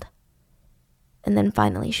dulled. And then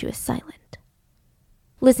finally she was silent.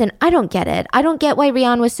 Listen, I don't get it. I don't get why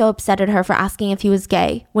Rian was so upset at her for asking if he was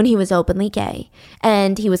gay when he was openly gay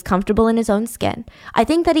and he was comfortable in his own skin. I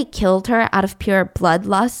think that he killed her out of pure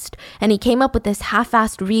bloodlust, and he came up with this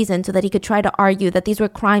half-assed reason so that he could try to argue that these were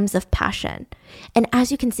crimes of passion. And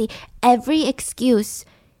as you can see, every excuse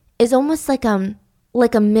is almost like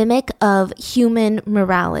a mimic of human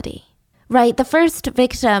morality. Right? The first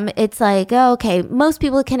victim, it's like, oh, okay, most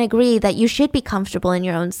people can agree that you should be comfortable in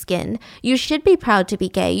your own skin. You should be proud to be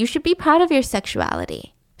gay. You should be proud of your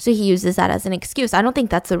sexuality. So he uses that as an excuse. I don't think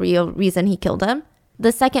that's the real reason he killed him.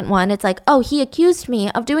 The second one, it's like, oh, he accused me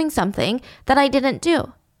of doing something that I didn't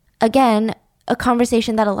do. Again, a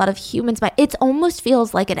conversation that a lot of humans might, it almost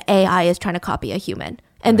feels like an AI is trying to copy a human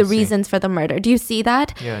and the reasons for the murder. Do you see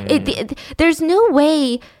that? Yeah. There's no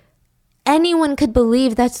way anyone could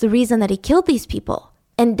believe that's the reason that he killed these people.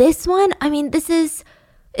 And this one, I mean, it's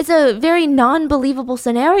a very non-believable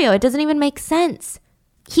scenario. It doesn't even make sense.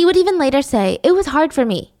 He would even later say, it was hard for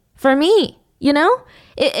me, you know?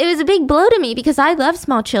 It was a big blow to me because I love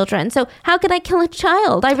small children. So how could I kill a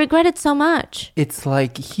child? I regret it so much. It's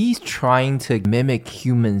like he's trying to mimic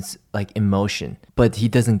humans' like emotion, but he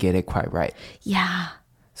doesn't get it quite right. Yeah.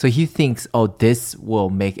 So he thinks, oh, this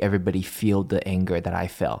will make everybody feel the anger that I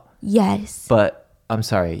felt. Yes. But I'm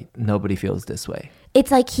sorry, nobody feels this way.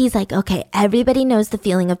 It's like he's like, okay, everybody knows the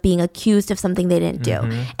feeling of being accused of something they didn't do.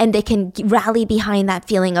 And they can rally behind that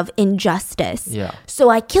feeling of injustice. Yeah. So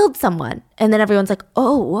I killed someone. And then everyone's like,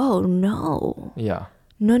 oh, whoa, no. Yeah.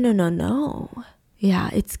 No. Yeah,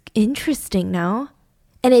 it's interesting now.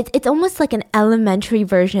 And it's almost like an elementary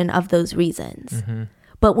version of those reasons.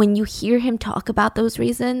 But when you hear him talk about those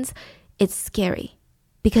reasons, it's scary.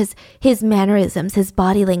 Because his mannerisms, his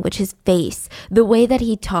body language, his face, the way that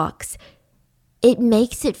he talks, it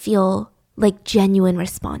makes it feel like genuine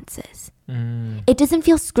responses. It doesn't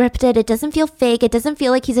feel scripted. It doesn't feel fake. It doesn't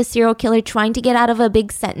feel like he's a serial killer trying to get out of a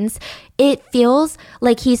big sentence. It feels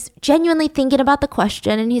like he's genuinely thinking about the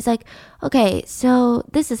question and he's like, okay, so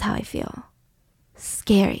this is how I feel.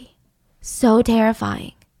 Scary. So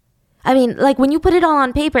terrifying. I mean, like when you put it all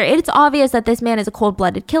on paper, it's obvious that this man is a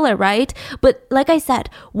cold-blooded killer, right? But like I said,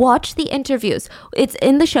 watch the interviews. It's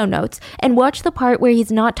in the show notes. And watch the part where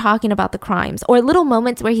he's not talking about the crimes or little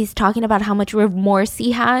moments where he's talking about how much remorse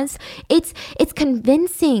he has. It's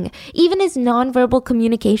convincing. Even his nonverbal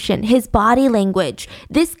communication, his body language.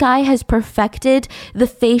 This guy has perfected the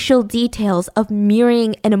facial details of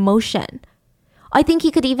mirroring an emotion. I think he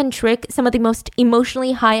could even trick some of the most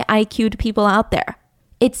emotionally high IQ'd people out there.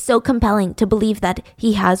 It's so compelling to believe that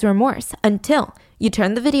he has remorse until you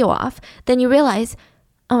turn the video off. Then you realize,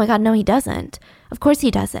 oh my God, no, he doesn't. Of course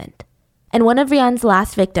he doesn't. And one of Rian's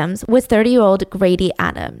last victims was 30-year-old Grady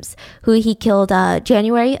Adams, who he killed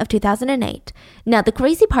January of 2008. Now, the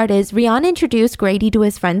crazy part is Rian introduced Grady to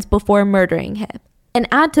his friends before murdering him. And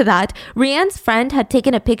add to that, Rian's friend had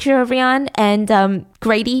taken a picture of Rian and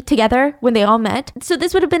Grady together when they all met. So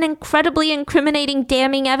this would have been incredibly incriminating,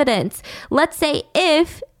 damning evidence. Let's say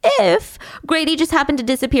if Grady just happened to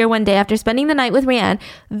disappear one day after spending the night with Rian,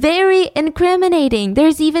 very incriminating.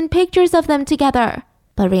 There's even pictures of them together.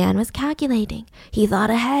 But Rian was calculating. He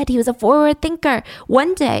thought ahead. He was a forward thinker.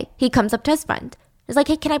 One day, he comes up to his friend. He's like,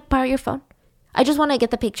 hey, can I borrow your phone? I just want to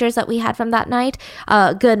get the pictures that we had from that night.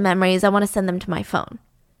 Good memories. I want to send them to my phone.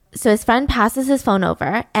 So his friend passes his phone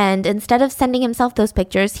over, and instead of sending himself those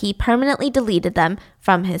pictures, he permanently deleted them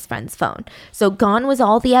from his friend's phone. So gone was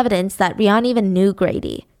all the evidence that Rian even knew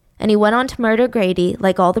Grady. And he went on to murder Grady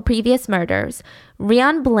like all the previous murders.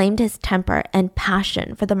 Rian blamed his temper and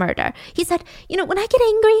passion for the murder. He said, when I get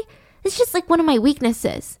angry, it's just like one of my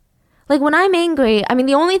weaknesses. Like when I'm angry,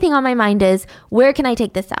 the only thing on my mind is, where can I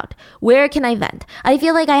take this out? Where can I vent? I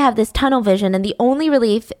feel like I have this tunnel vision and the only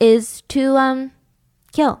relief is to,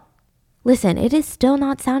 kill. Listen, it is still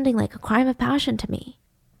not sounding like a crime of passion to me.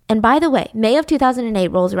 And by the way, May of 2008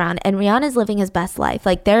 rolls around and Rian is living his best life.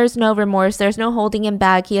 Like there's no remorse, there's no holding him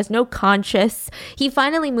back, he has no conscience. He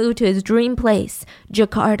finally moved to his dream place,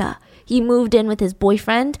 Jakarta. He moved in with his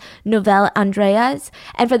boyfriend, Novel Andreas,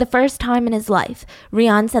 and for the first time in his life,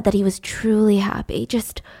 Rian said that he was truly happy,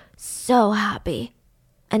 just so happy,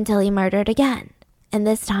 until he murdered again. And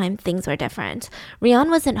this time, things were different. Rian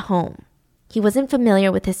wasn't home. He wasn't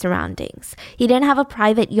familiar with his surroundings. He didn't have a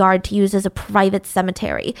private yard to use as a private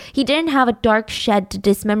cemetery. He didn't have a dark shed to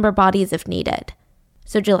dismember bodies if needed.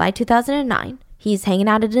 So July 2009, he's hanging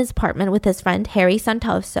out in his apartment with his friend Harry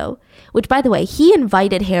Santoso, which, by the way, he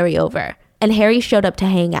invited Harry over, and Harry showed up to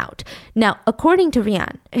hang out. Now, according to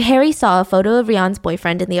Rian, Harry saw a photo of Rian's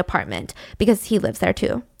boyfriend in the apartment because he lives there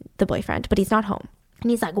too, the boyfriend, but he's not home. And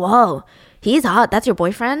he's like, whoa, he's hot. That's your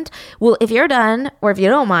boyfriend? Well, if you're done, or if you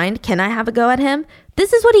don't mind, can I have a go at him?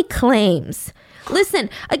 This is what he claims. Listen,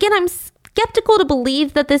 again, I'm skeptical to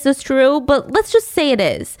believe that this is true, but let's just say it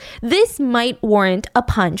is. This might warrant a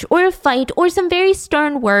punch or a fight or some very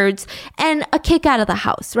stern words and a kick out of the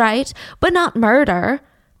house, right? But not murder.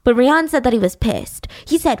 But Rian said that he was pissed.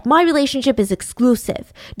 He said, my relationship is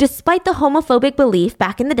exclusive. Despite the homophobic belief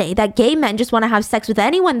back in the day that gay men just want to have sex with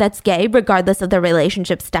anyone that's gay, regardless of their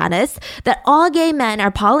relationship status, that all gay men are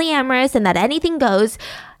polyamorous and that anything goes,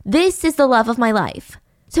 this is the love of my life.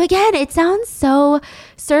 So again, it sounds so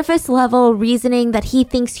surface level reasoning that he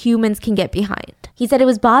thinks humans can get behind. He said it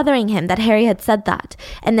was bothering him that Harry had said that.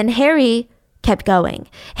 And then Harry kept going.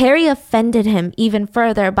 Harry offended him even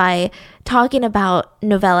further by talking about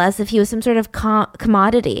Novel as if he was some sort of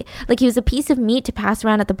commodity, like he was a piece of meat to pass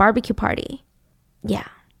around at the barbecue party. Yeah.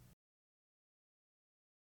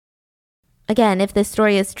 Again, if this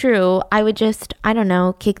story is true, I would just,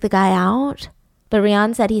 kick the guy out. But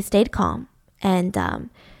Rian said he stayed calm. And,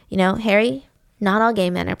 Harry, not all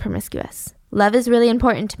gay men are promiscuous. Love is really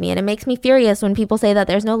important to me, and it makes me furious when people say that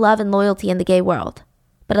there's no love and loyalty in the gay world.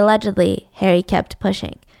 But allegedly, Harry kept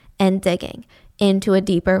pushing and digging into a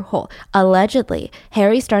deeper hole. Allegedly,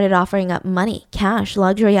 Harry started offering up money, cash,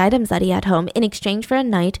 luxury items that he had home in exchange for a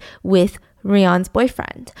night with Rian's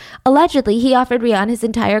boyfriend. Allegedly, he offered Rian his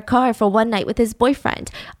entire car for one night with his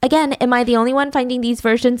boyfriend. Again, am I the only one finding these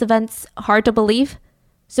versions of events hard to believe?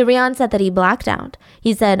 So Rian said that he blacked out.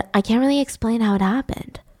 He said, I can't really explain how it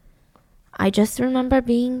happened. I just remember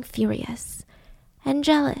being furious and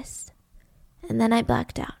jealous. And then I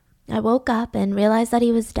blacked out. I woke up and realized that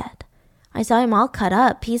he was dead. I saw him all cut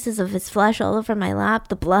up, pieces of his flesh all over my lap,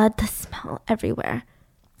 the blood, the smell everywhere.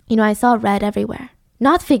 I saw red everywhere.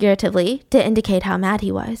 Not figuratively, to indicate how mad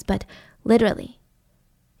he was, but literally.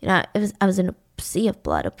 I was in a sea of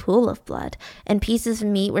blood, a pool of blood, and pieces of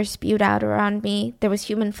meat were spewed out around me. There was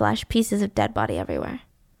human flesh, pieces of dead body everywhere.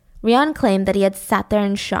 Rian claimed that he had sat there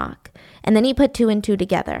in shock, and then he put two and two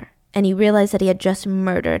together. And he realized that he had just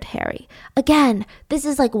murdered Harry. Again, this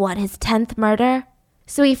is his 10th murder?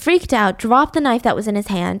 So he freaked out, dropped the knife that was in his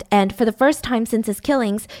hand, and for the first time since his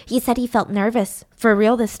killings, he said he felt nervous, for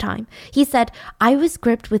real this time. He said, I was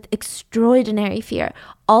gripped with extraordinary fear.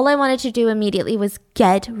 All I wanted to do immediately was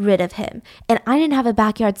get rid of him. And I didn't have a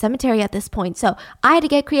backyard cemetery at this point, so I had to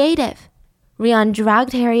get creative. Rian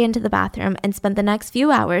dragged Harry into the bathroom and spent the next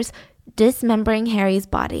few hours dismembering Harry's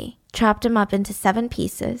body. Chopped him up into 7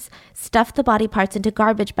 pieces, stuffed the body parts into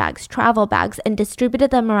garbage bags, travel bags, and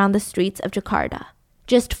distributed them around the streets of Jakarta.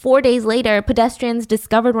 Just 4 days later, pedestrians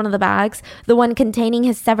discovered one of the bags, the one containing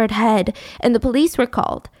his severed head, and the police were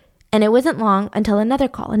called. And it wasn't long until another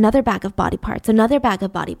call, another bag of body parts, another bag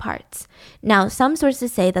of body parts. Now, some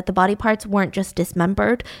sources say that the body parts weren't just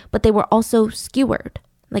dismembered, but they were also skewered,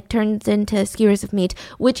 turned into skewers of meat,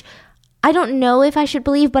 which I don't know if I should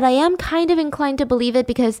believe, but I am kind of inclined to believe it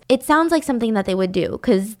because it sounds like something that they would do,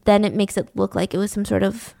 because then it makes it look like it was some sort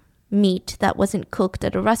of meat that wasn't cooked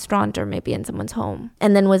at a restaurant or maybe in someone's home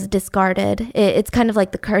and then was discarded. It's kind of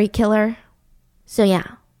like the curry killer. So yeah,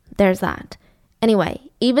 there's that.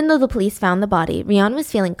 Anyway, Even though the police found the body, Rian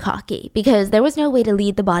was feeling cocky because there was no way to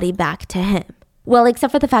lead the body back to him. Well,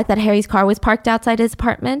 except for the fact that Harry's car was parked outside his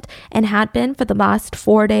apartment and had been for the last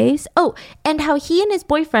 4 days. Oh, and how he and his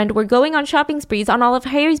boyfriend were going on shopping sprees on all of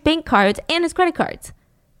Harry's bank cards and his credit cards.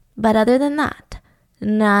 But other than that,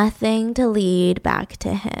 nothing to lead back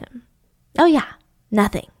to him. Oh yeah,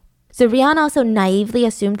 nothing. So Rian also naively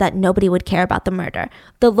assumed that nobody would care about the murder.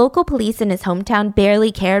 The local police in his hometown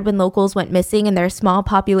barely cared when locals went missing in their small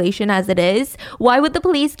population as it is. Why would the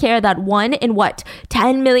police care that 1 in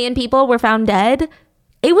 10 million people were found dead?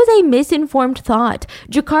 It was a misinformed thought.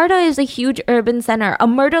 Jakarta is a huge urban center. A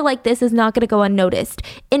murder like this is not going to go unnoticed.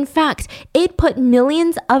 In fact, it put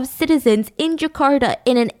millions of citizens in Jakarta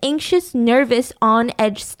in an anxious, nervous,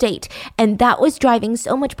 on-edge state. And that was driving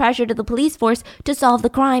so much pressure to the police force to solve the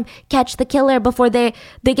crime, catch the killer before they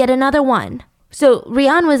get another one. So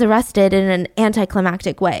Rian was arrested in an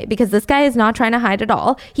anticlimactic way because this guy is not trying to hide at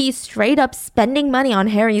all. He's straight up spending money on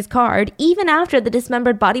Harry's card even after the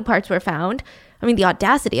dismembered body parts were found. I mean, the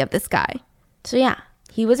audacity of this guy. So yeah,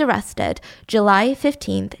 he was arrested July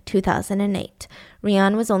 15th, 2008.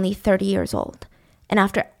 Rian was only 30 years old. And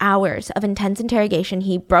after hours of intense interrogation,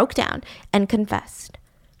 he broke down and confessed.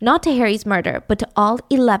 Not to Harry's murder, but to all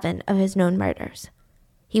 11 of his known murders.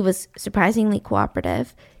 He was surprisingly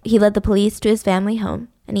cooperative. He led the police to his family home,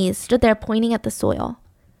 and he stood there pointing at the soil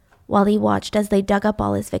while he watched as they dug up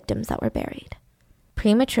all his victims that were buried.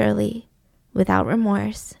 Prematurely, without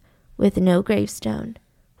remorse, with no gravestone,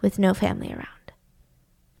 with no family around.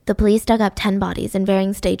 The police dug up 10 bodies in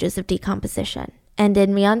varying stages of decomposition, and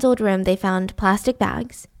in Rian's old room they found plastic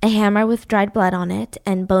bags, a hammer with dried blood on it,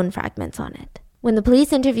 and bone fragments on it. When the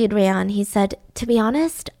police interviewed Rian, he said, "To be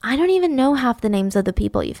honest, I don't even know half the names of the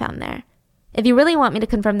people you found there. If you really want me to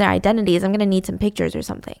confirm their identities, I'm going to need some pictures or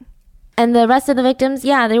something. And the rest of the victims,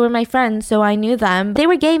 yeah, they were my friends, so I knew them. They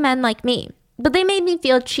were gay men like me. But they made me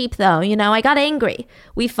feel cheap, though, you know, I got angry.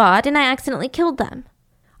 We fought, and I accidentally killed them."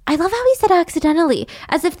 I love how he said accidentally,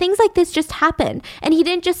 as if things like this just happen, and he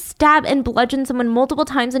didn't just stab and bludgeon someone multiple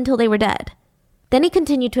times until they were dead. Then he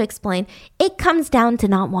continued to explain, "It comes down to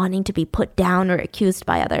not wanting to be put down or accused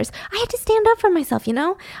by others. I had to stand up for myself, you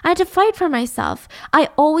know? I had to fight for myself. I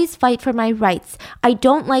always fight for my rights. I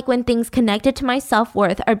don't like when things connected to my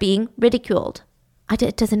self-worth are being ridiculed."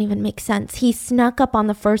 It doesn't even make sense. He snuck up on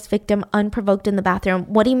the first victim unprovoked in the bathroom.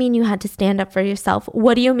 What do you mean you had to stand up for yourself?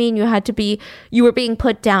 What do you mean you were being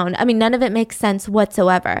put down? I mean, none of it makes sense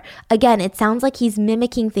whatsoever. Again, it sounds like he's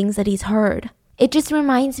mimicking things that he's heard. It just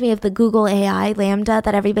reminds me of the Google AI Lambda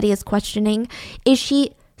that everybody is questioning. Is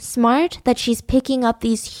she smart that she's picking up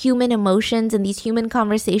these human emotions and these human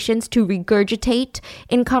conversations to regurgitate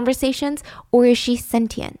in conversations? Or is she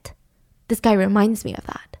sentient? This guy reminds me of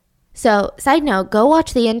that. So, side note, go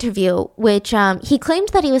watch the interview, which he claimed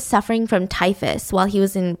that he was suffering from typhus while he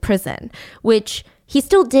was in prison, which he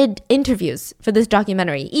still did interviews for this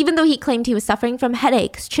documentary, even though he claimed he was suffering from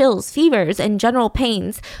headaches, chills, fevers, and general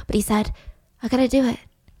pains. But he said, "I gotta do it,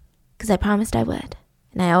 because I promised I would,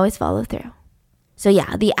 and I always follow through." So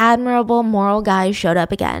yeah, the admirable moral guy showed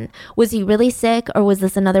up again. Was he really sick, or was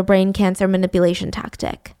this another brain cancer manipulation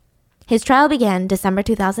tactic? His trial began December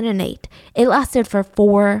 2008. It lasted for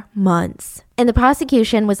 4 months. And the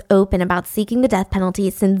prosecution was open about seeking the death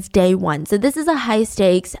penalty since day one. So this is a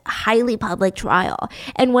high-stakes, highly public trial.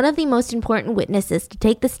 And one of the most important witnesses to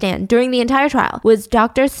take the stand during the entire trial was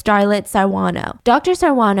Dr. Starlet Sarwano. Dr.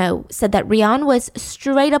 Sarwano said that Rian was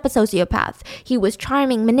straight up a sociopath. He was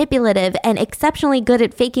charming, manipulative, and exceptionally good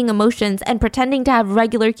at faking emotions and pretending to have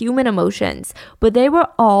regular human emotions. But they were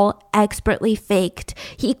all expertly faked.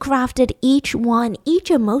 He crafted each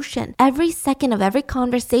emotion, every second of every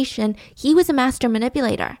conversation. He was a master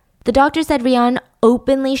manipulator. The doctor said Rian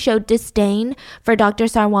openly showed disdain for Dr.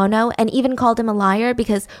 Sarwano and even called him a liar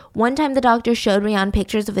because one time the doctor showed Rian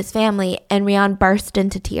pictures of his family and Rian burst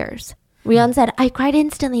into tears. Rian said, "I cried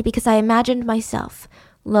instantly because I imagined myself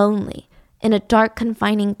lonely in a dark,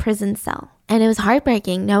 confining prison cell. And it was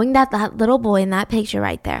heartbreaking knowing that that little boy in that picture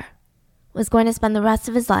right there was going to spend the rest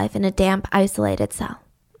of his life in a damp, isolated cell."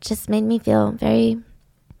 It just made me feel very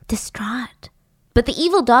distraught. But the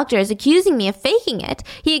evil doctor is accusing me of faking it.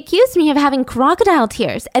 He accused me of having crocodile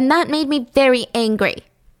tears, and that made me very angry.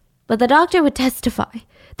 But the doctor would testify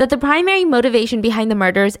that the primary motivation behind the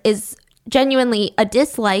murders is genuinely a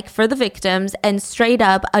dislike for the victims and straight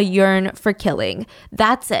up a yearn for killing.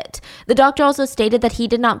 That's it. The doctor also stated that he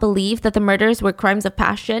did not believe that the murders were crimes of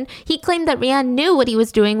passion. He claimed that Rian knew what he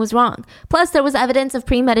was doing was wrong. Plus, there was evidence of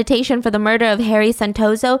premeditation for the murder of Harry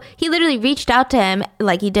Santoso. He literally reached out to him,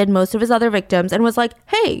 like he did most of his other victims, and was like,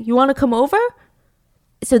 "Hey, you want to come over?"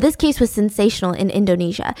 So this case was sensational in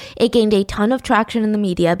Indonesia. It gained a ton of traction in the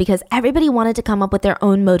media because everybody wanted to come up with their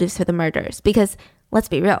own motives for the murders. Because, let's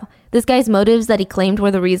be real, this guy's motives that he claimed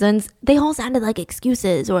were the reasons, they all sounded like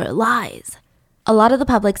excuses or lies. A lot of the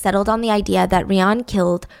public settled on the idea that Rian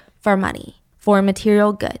killed for money, for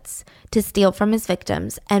material goods, to steal from his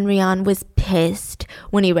victims, and Rian was pissed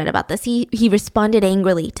when he read about this. He responded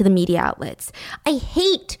angrily to the media outlets. I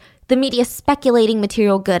hate the media speculating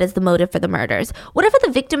material good as the motive for the murders. Whatever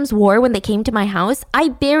the victims wore when they came to my house, I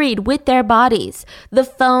buried with their bodies. The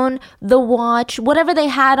phone, the watch, whatever they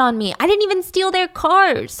had on me. I didn't even steal their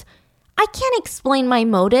cars. I can't explain my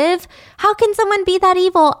motive. How can someone be that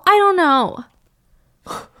evil? I don't know.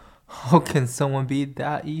 How can someone be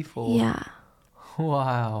that evil? Yeah.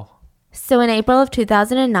 Wow. So in April of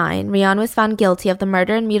 2009, Rian was found guilty of the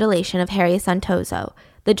murder and mutilation of Harry Santoso.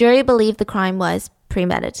 The jury believed the crime was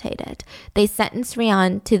premeditated. They sentenced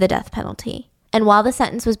Rian to the death penalty. And while the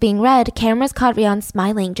sentence was being read, cameras caught Rian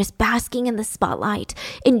smiling, just basking in the spotlight,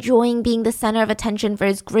 enjoying being the center of attention for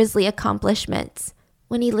his grisly accomplishments.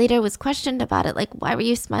 When he later was questioned about it, like, why were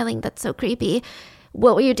you smiling? That's so creepy.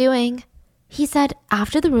 What were you doing? He said,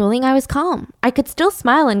 after the ruling, I was calm. I could still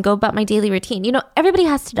smile and go about my daily routine. You know, everybody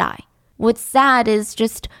has to die. What's sad is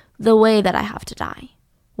just the way that I have to die.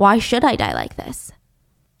 Why should I die like this?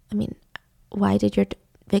 I mean, why did your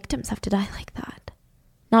victims have to die like that?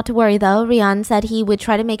 Not to worry, though. Rian said he would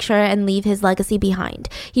try to make sure and leave his legacy behind.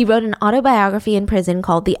 He wrote an autobiography in prison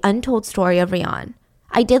called The Untold Story of Rian.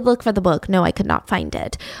 I did look for the book. No, I could not find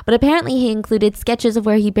it. But apparently he included sketches of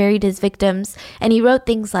where he buried his victims. And he wrote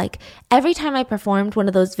things like, every time I performed one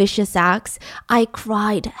of those vicious acts, I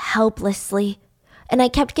cried helplessly. And I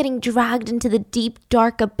kept getting dragged into the deep,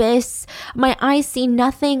 dark abyss. My eyes see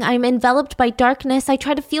nothing. I'm enveloped by darkness. I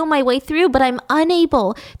try to feel my way through, but I'm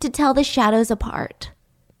unable to tell the shadows apart.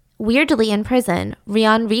 Weirdly, in prison,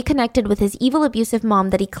 Rian reconnected with his evil, abusive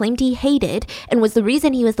mom that he claimed he hated and was the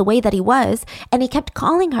reason he was the way that he was, and he kept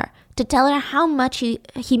calling her to tell her how much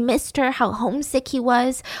he missed her, how homesick he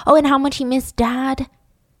was, and how much he missed Dad.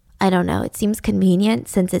 I don't know, it seems convenient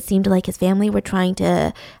since it seemed like his family were trying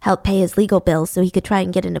to help pay his legal bills so he could try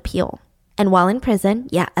and get an appeal. And while in prison,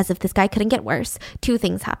 as if this guy couldn't get worse, two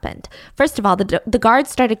things happened. First of all, the guards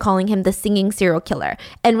started calling him the singing serial killer.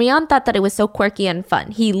 And Rian thought that it was so quirky and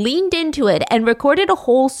fun. He leaned into it and recorded a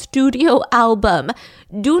whole studio album.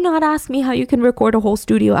 Do not ask me how you can record a whole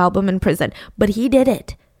studio album in prison, but he did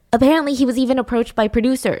it. Apparently, he was even approached by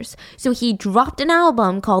producers. So he dropped an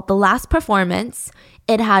album called The Last Performance.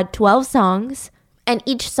 It had 12 songs. And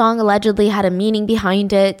each song allegedly had a meaning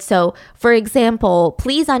behind it. So, for example,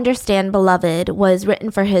 Please Understand Beloved was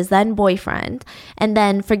written for his then boyfriend. And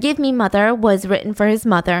then Forgive Me Mother was written for his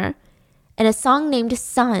mother. And a song named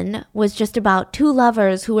Sun was just about two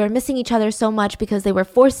lovers who were missing each other so much because they were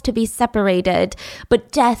forced to be separated,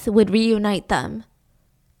 but death would reunite them.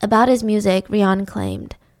 About his music, Rian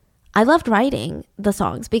claimed, I loved writing the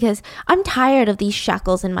songs because I'm tired of these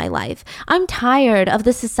shackles in my life. I'm tired of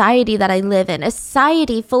the society that I live in, a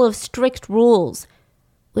society full of strict rules.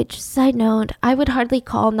 Which, side note, I would hardly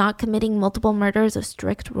call not committing multiple murders a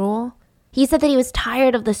strict rule. He said that he was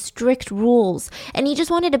tired of the strict rules and he just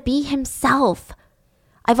wanted to be himself.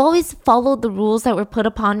 I've always followed the rules that were put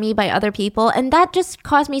upon me by other people, and that just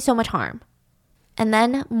caused me so much harm. And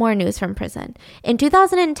then more news from prison. In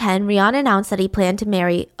 2010, Rian announced that he planned to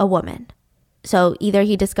marry a woman. So either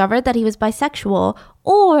he discovered that he was bisexual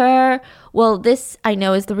or, well, this I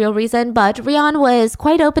know is the real reason, but Rian was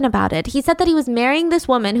quite open about it. He said that he was marrying this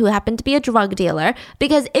woman who happened to be a drug dealer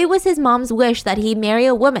because it was his mom's wish that he marry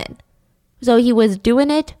a woman. So he was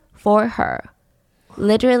doing it for her.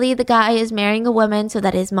 Literally, the guy is marrying a woman so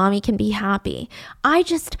that his mommy can be happy. I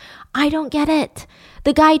don't get it.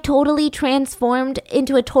 The guy totally transformed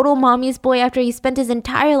into a total mommy's boy after he spent his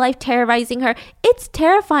entire life terrorizing her. It's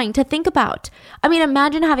terrifying to think about. I mean,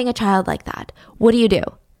 imagine having a child like that. What do?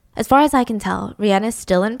 As far as I can tell, Rian is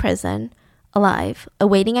still in prison, alive,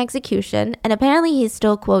 awaiting execution, and apparently he's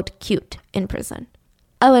still, quote, cute in prison.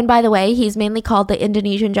 Oh, and by the way, he's mainly called the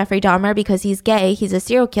Indonesian Jeffrey Dahmer because he's gay, he's a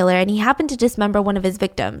serial killer, and he happened to dismember one of his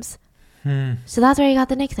victims. So that's where he got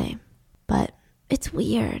the nickname. But it's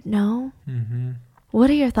weird, no? Mm-hmm.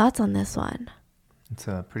 What are your thoughts on this one? It's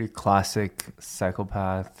a pretty classic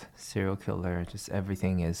psychopath, serial killer. Just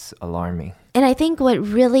everything is alarming. And I think what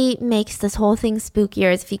really makes this whole thing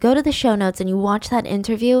spookier is if you go to the show notes and you watch that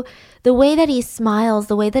interview, the way that he smiles,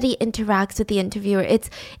 the way that he interacts with the interviewer, it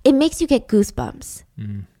makes you get goosebumps.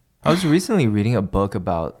 I was recently reading a book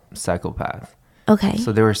about psychopath. Okay.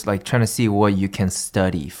 So they were like trying to see what you can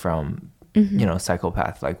study from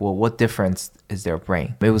psychopath. Like, well, what difference is their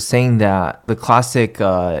brain? It was saying that the classic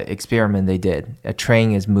experiment they did, a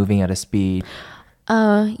train is moving at a speed.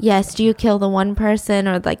 Yes. Do you kill the one person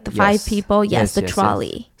or like the five people? Yes, the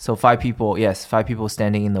trolley. Yes. So 5 people, five people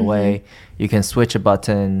standing in the way. You can switch a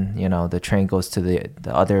button, the train goes to the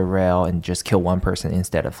other rail and just kill one person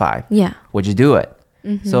instead of 5. Yeah. Would you do it?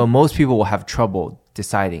 So most people will have trouble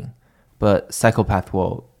deciding, but psychopath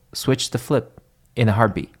will switch the flip in a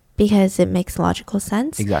heartbeat. Because it makes logical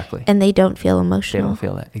sense. Exactly. And they don't feel emotional. They don't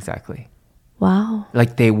feel it. Exactly. Wow.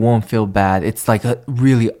 Like they won't feel bad. It's like a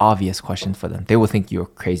really obvious question for them. They will think you're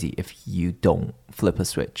crazy if you don't flip a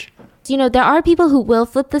switch. There are people who will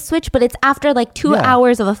flip the switch, but it's after like 2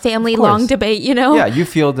 hours of a family-long debate, Yeah, you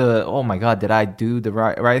feel oh my God, did I do the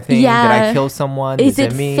right thing? Yeah. Did I kill someone? Is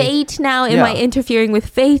it me? fate now? Am I interfering with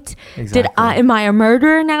fate? Exactly. Am I a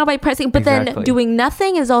murderer now by pressing? But then doing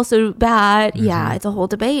nothing is also bad. Yeah, it's a whole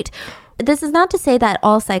debate. This is not to say that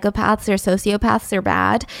all psychopaths or sociopaths are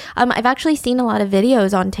bad. I've actually seen a lot of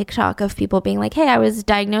videos on TikTok of people being like, hey, I was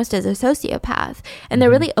diagnosed as a sociopath. And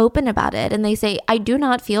they're really open about it. And they say, I do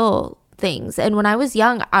not feel things. And when I was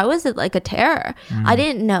young, I was like a terror. I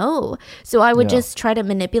didn't know. So I would just try to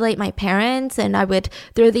manipulate my parents and I would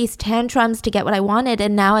throw these tantrums to get what I wanted.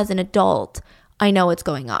 And now as an adult, I know what's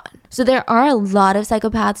going on. So there are a lot of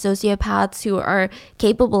psychopaths, sociopaths who are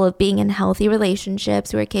capable of being in healthy relationships,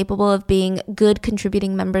 who are capable of being good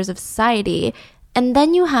contributing members of society. And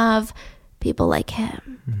then you have people like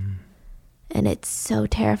him. And it's so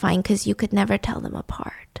terrifying because you could never tell them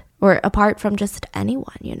apart or apart from just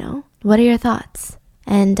anyone, What are your thoughts?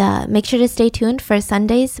 And make sure to stay tuned for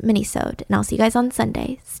Sunday's minisode. And I'll see you guys on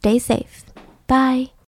Sunday. Stay safe. Bye.